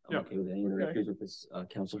 I'm Yeah. okay with it. Anyone that agrees with this,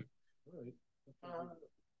 counselor?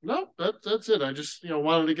 No, that's it. I just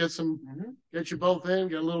wanted to get you both in,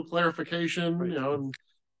 get a little clarification, and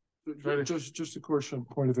just a question,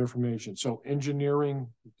 point of information. So engineering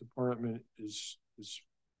department is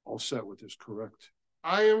all set with this, correct?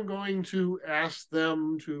 I am going to ask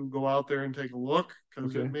them to go out there and take a look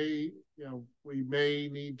because Okay. it may, we may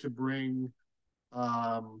need to bring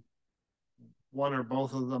one or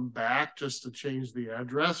both of them back just to change the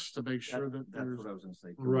address to make sure that That's there's what I was gonna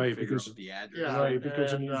say. Right, Figure because out the address. Yeah, right,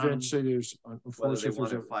 because in and, the event, say there's whether they unfortunately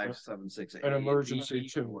want there's it 576 an emergency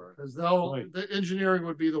too. because Right. the engineering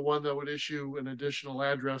would be the one that would issue an additional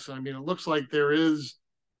address. I mean, it looks like there is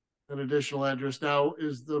an additional address now.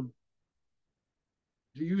 Do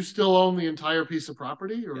you still own the entire piece of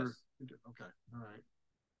property, or Yes. you do? Okay, all right.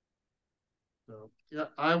 So yeah,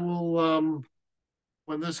 I will.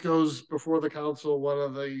 When this goes before the council, one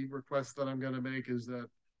of the requests that I'm going to make is that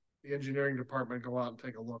the engineering department go out and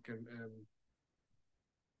take a look and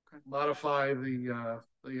modify the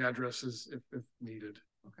addresses if needed.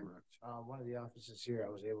 Okay. One of the offices here, I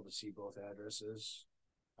was able to see both addresses.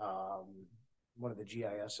 One of the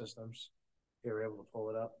GIS systems, they were able to pull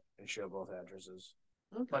it up and show both addresses.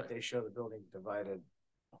 Okay. But they show the building divided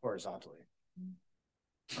horizontally.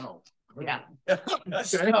 Oh. Yeah. Okay,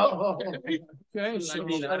 So, okay, I so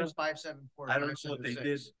mean, that was 574. I don't know what they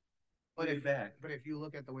did. But Way back. if you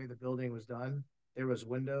look at the way the building was done, there was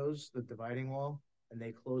windows, the dividing wall, and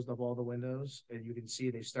they closed up all the windows, and you can see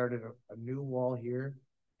they started a new wall here,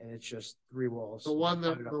 and it's just 3 walls. The wall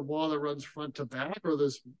that runs front to back, or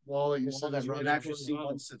this wall that you said is You right can actually see horizontal?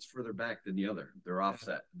 one sits further back than the other. They're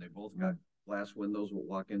offset, and they both got glass windows with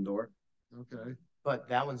walk-in door. Okay. But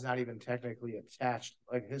that one's not even technically attached.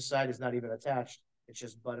 Like his side is not even attached. It's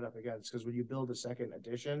just butted up against. Because when you build a second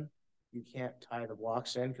addition, you can't tie the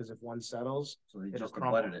blocks in because if one settles, So they it'll just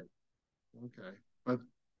crumble. abutted it. Okay,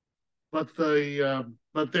 but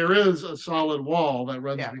there is a solid wall that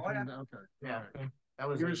runs Yeah. between. Oh, yeah. Okay. Yeah. All right. That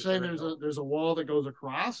was You were saying there's a wall that goes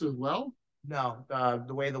across as well, no,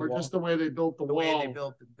 the way the or wall, just the way they built the way wall. they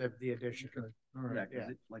built the addition. Okay. All right. Yeah,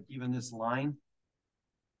 'cause like even this line,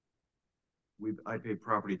 I pay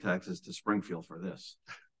property taxes to Springfield for this.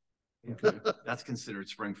 Okay. That's considered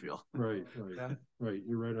Springfield. right, Yeah. right,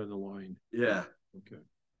 you're right on the line. Yeah, Okay.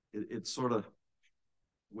 it's sort of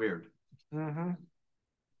weird. Mm-hmm.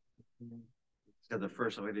 At the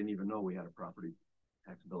first, I didn't even know we had a property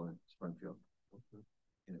tax bill in Springfield.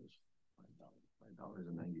 And it was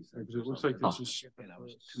 $5.90. Because it looks like this is, And I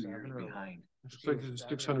was 2 years behind. it looks like this is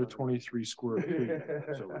 623 square feet,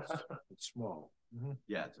 so it's small.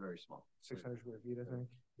 Yeah, it's very small. 600 square feet, I think.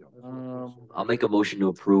 I'll make a motion to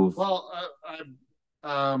approve. Well,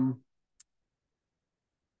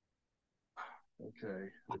 okay.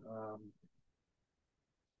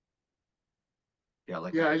 Yeah,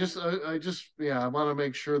 like Yeah, I want to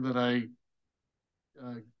make sure that I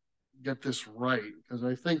get this right because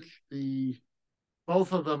I think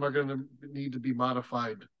both of them are going to need to be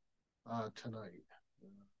modified tonight.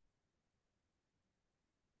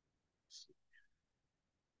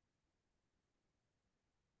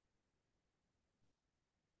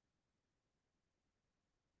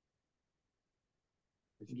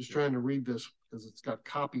 I'm just trying to read this because it's got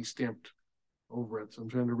copy stamped over it, so I'm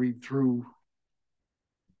trying to read through.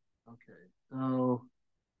 Okay, so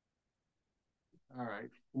all right,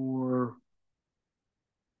 for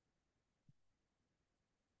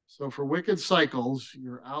Wicked Cycles,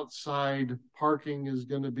 your outside parking is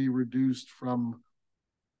going to be reduced from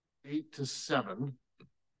 8 to 7.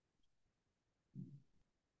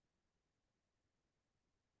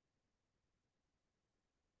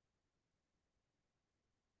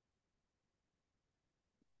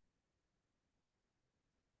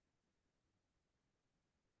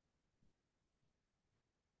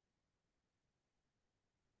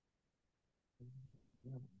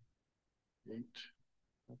 8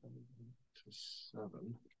 to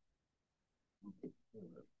 7.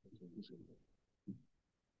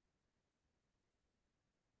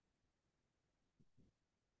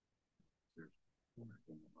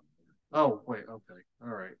 Oh, wait, okay, all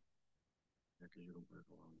right.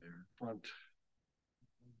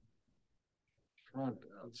 Front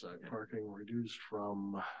outside parking reduced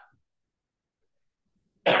from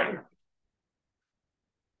so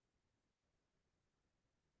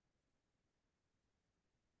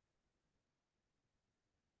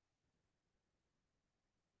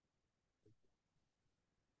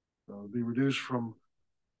it'll be reduced from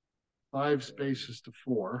 5 spaces to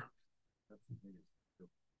 4.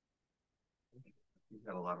 You've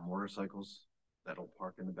got a lot of motorcycles that'll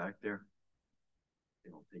park in the back there. They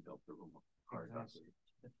don't take up the room of cars. Yeah,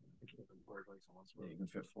 you can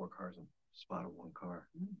fit 4 cars in a spot of 1 car.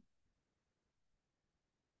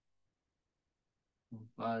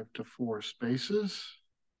 5 to 4 spaces.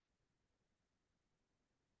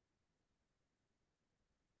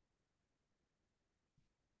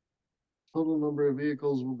 Total number of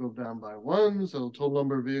vehicles will go down by 1, so total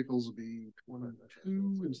number of vehicles will be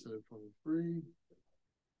 22 instead of 23.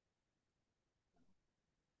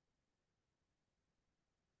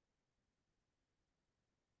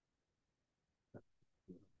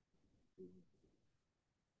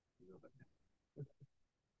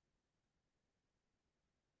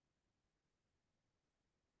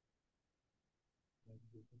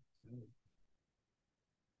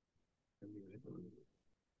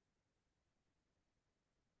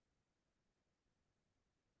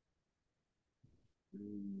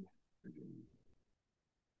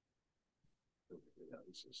 Yeah,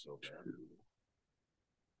 this is so bad.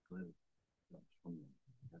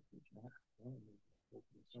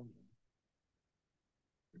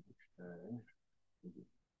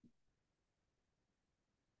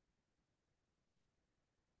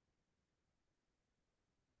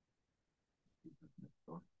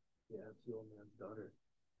 Yeah, it's the old man's daughter.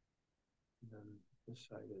 And then this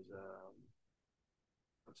side is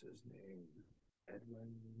what's his name?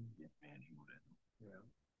 Edwin. Yeah, Manning. Yeah.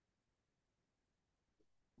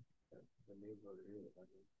 The neighbor over here,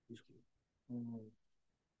 he's cool.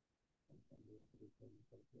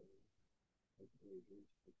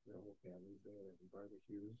 Their whole family's there, and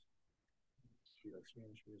barbecues. She likes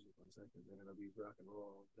Spanish music 1 second, then it'll be rock and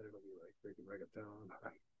roll, then it'll be like freaking reggaeton.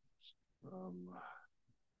 I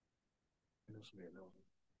know somebody I know.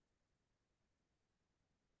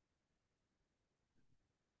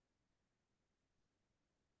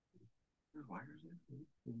 There's wires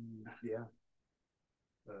in. Yeah.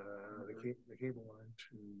 The cable line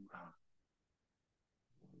to.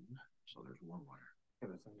 So there's 1 wire. Yeah,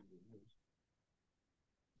 that's not gonna be used.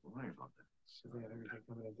 Well, wires about that. So they had everything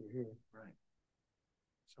coming in through here. Right.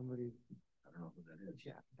 Somebody. I don't know who that is.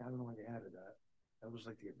 Yeah, I don't know why they added that. That was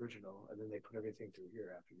like the original, and then they put everything through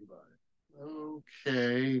here after you bought it.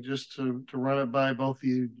 Okay, just to run it by both of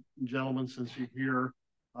you gentlemen, since you're here,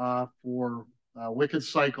 for Wicked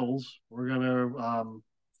Cycles, we're gonna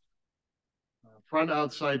front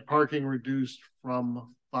outside parking reduced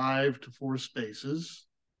from 5 to 4 spaces.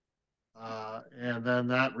 And then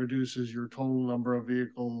that reduces your total number of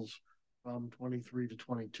vehicles from 23 to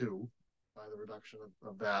 22 by the reduction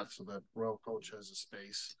of that, so that Royal Coach has a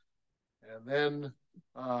space. And then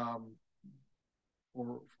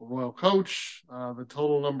for Royal Coach, the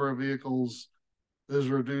total number of vehicles is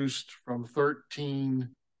reduced from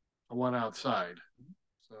 13 to 1 outside.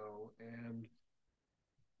 So, and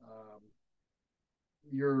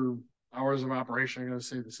your hours of operation are going to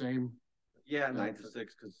stay the same? Yeah, 9 to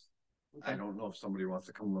 6, because I don't know if somebody wants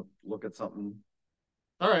to come look at something.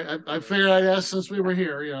 All right, I figured I'd ask since we were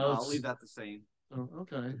here, you know. I'll leave that the same. Oh,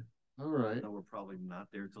 okay, all right. I know we're probably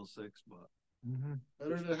not there till 6, but.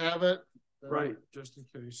 Better to have it. Right, just in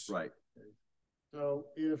case. Right. Okay. So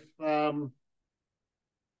if,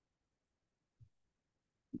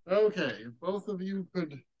 okay, if both of you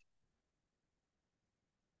could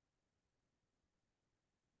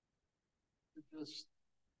just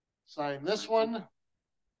sign this one.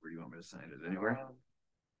 Where do you want me to sign it? Anywhere?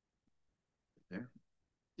 There?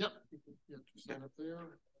 Yep. You have to sign up there.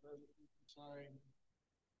 And then you can sign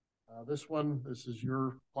this one. This is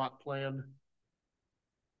your plot plan.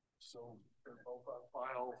 So they're both on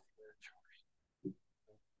file.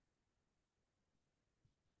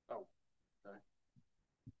 Oh, okay.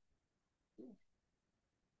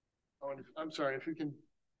 Oh, and I'm sorry, if you can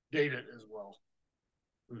date it as well.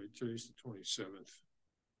 All right, today's the 27th.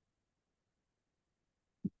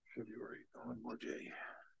 February, one more day.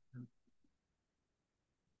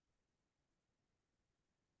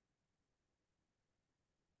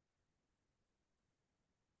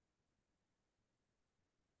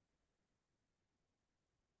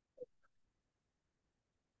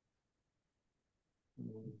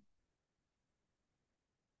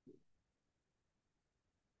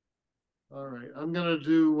 All right, I'm gonna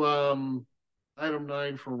do item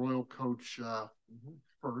 9 for Royal Coach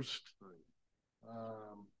first.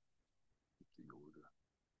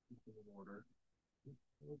 Order.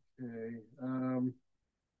 Okay.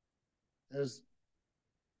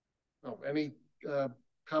 Any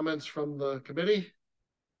comments from the committee?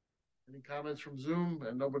 Any comments from Zoom?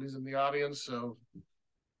 And nobody's in the audience, so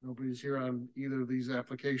nobody's here on either of these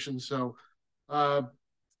applications. So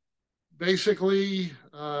basically,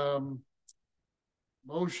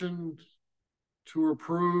 motion to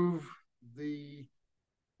approve the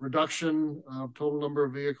reduction of total number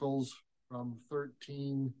of vehicles from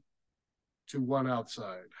 13 to 1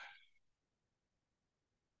 outside.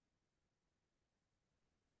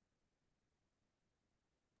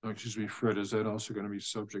 Excuse me, Fred, is that also going to be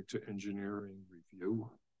subject to engineering review?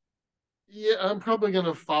 Yeah, I'm probably going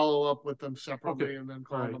to follow up with them separately Okay. and then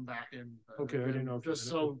call them back in. Okay, I didn't know if just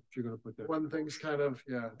so you're going to put that. when things kind of,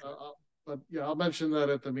 but yeah, I'll mention that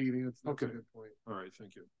at the meeting. That's Okay. a good point. All right,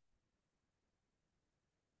 thank you.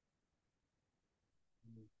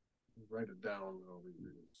 Write it down.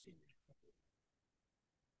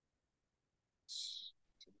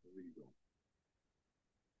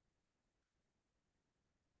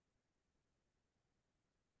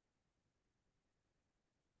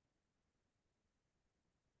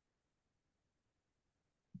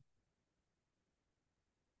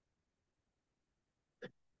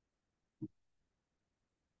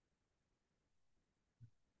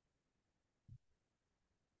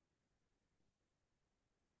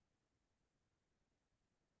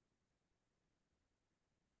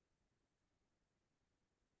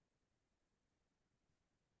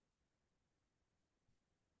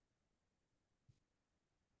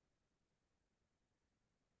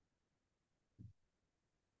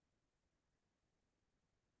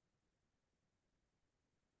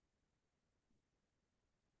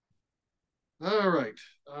 All right,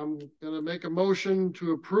 I'm gonna make a motion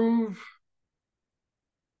to approve.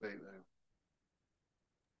 Wait,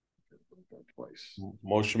 twice.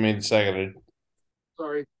 Motion made and seconded.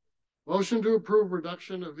 Sorry. Motion to approve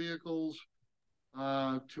reduction of vehicles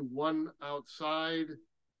to 1 outside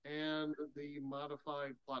and the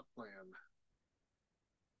modified plot plan.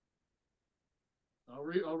 I'll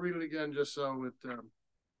read it again just so it's a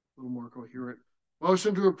little more coherent.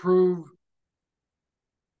 Motion to approve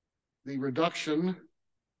the reduction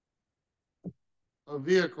of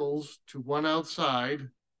vehicles to 1 outside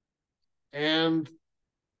and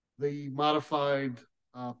the modified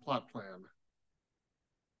plot plan.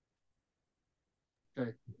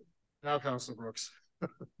 Okay, now Councilor Brooks.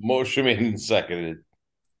 Motion made and seconded.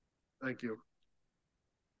 Thank you.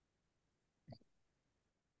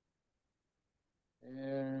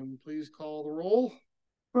 And please call the roll.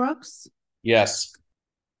 Brooks, Yes.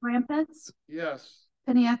 Crumpets, Yes.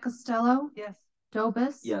 Piniac Costello, Yes.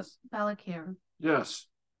 Dobus. Yes. Valakir. Yes.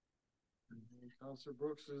 Councilor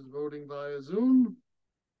Brooks is voting via Zoom.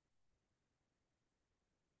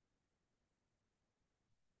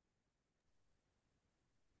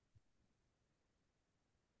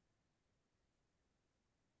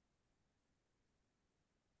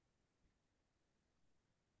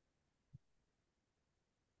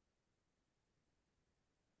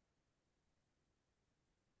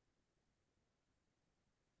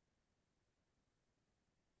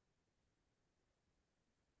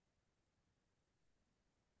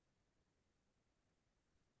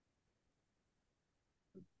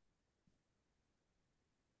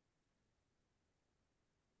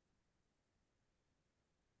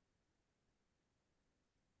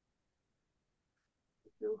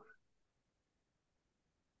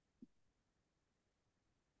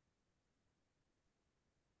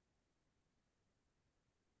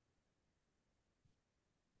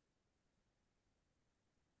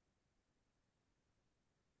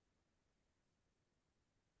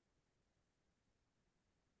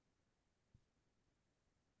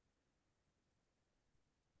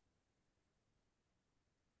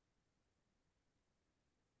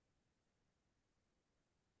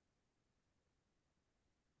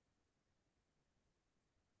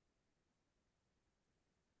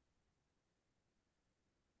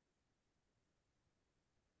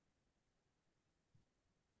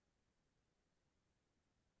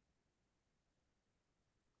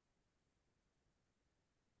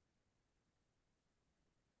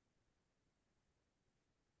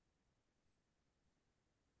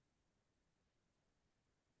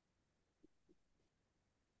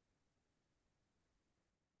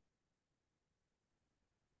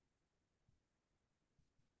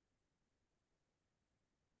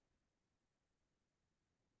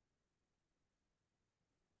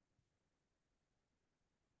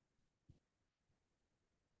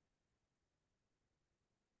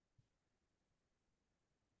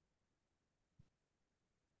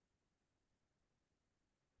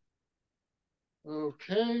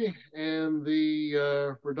 Okay, and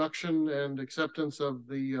the reduction and acceptance of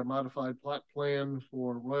the modified plot plan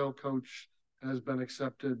for Royal Coach has been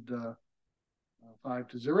accepted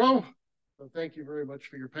 5-0. So thank you very much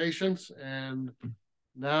for your patience. And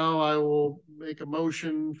now I will make a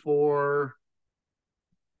motion for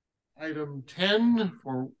item 10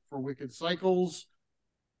 for Wicked Cycles.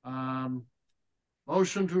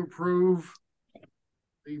 Motion to approve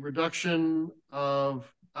the reduction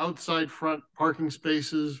of outside front parking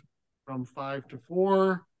spaces from 5 to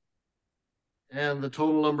 4, and the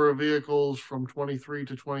total number of vehicles from 23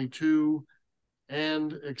 to 22,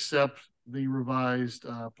 and accept the revised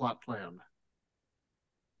plot plan.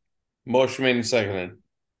 Motion made and seconded.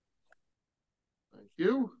 Thank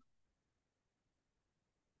you.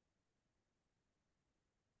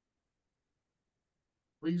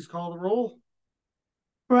 Please call the roll.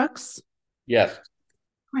 Brooks, Yes.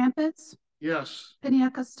 Crumpets, Yes.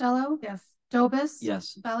 Piniac Costello. Yes. Dobus.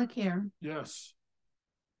 Yes. Valakir. Yes.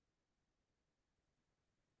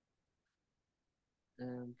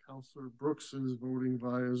 And Councilor Brooks is voting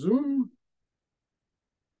via Zoom.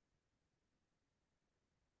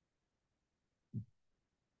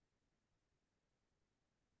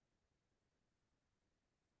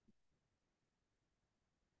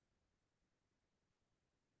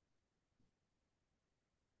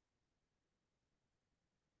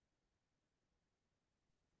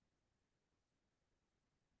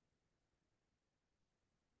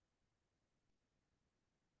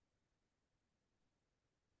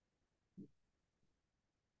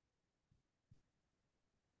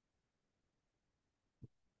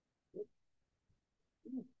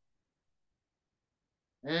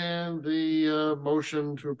 And the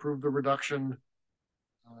motion to approve the reduction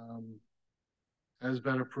has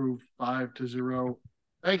been approved 5-0.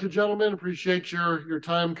 Thank you, gentlemen. Appreciate your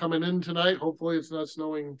time coming in tonight. Hopefully it's not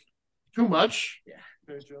snowing too much. Yeah.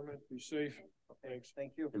 Okay, gentlemen, be safe. Thanks.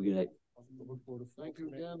 Thank you. Have a good night. Thank you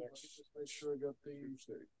again. Just make sure I got the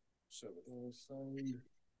signed.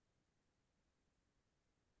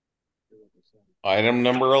 Item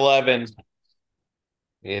number 11.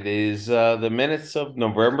 It is the minutes of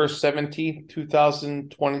November 17th,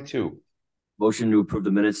 2022. Motion to approve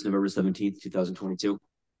the minutes November 17th, 2022.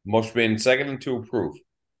 Motion made and seconded to approve.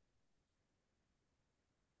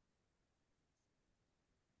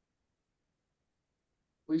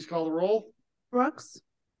 Please call the roll. Brooks,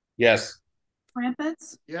 Yes.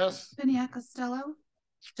 Crumpets, Yes. Piniac Costello.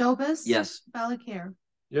 Dobus. Yes. Valakir.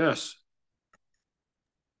 Yes.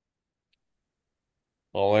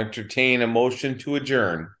 I'll entertain a motion to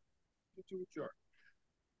adjourn.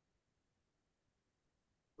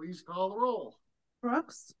 Please call the roll.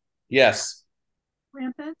 Brooks, Yes.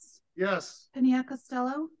 Crumpets, Yes. Piniac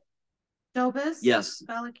Costello. Dobus. Yes.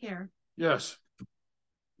 Valakir. Yes.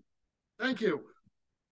 Thank you.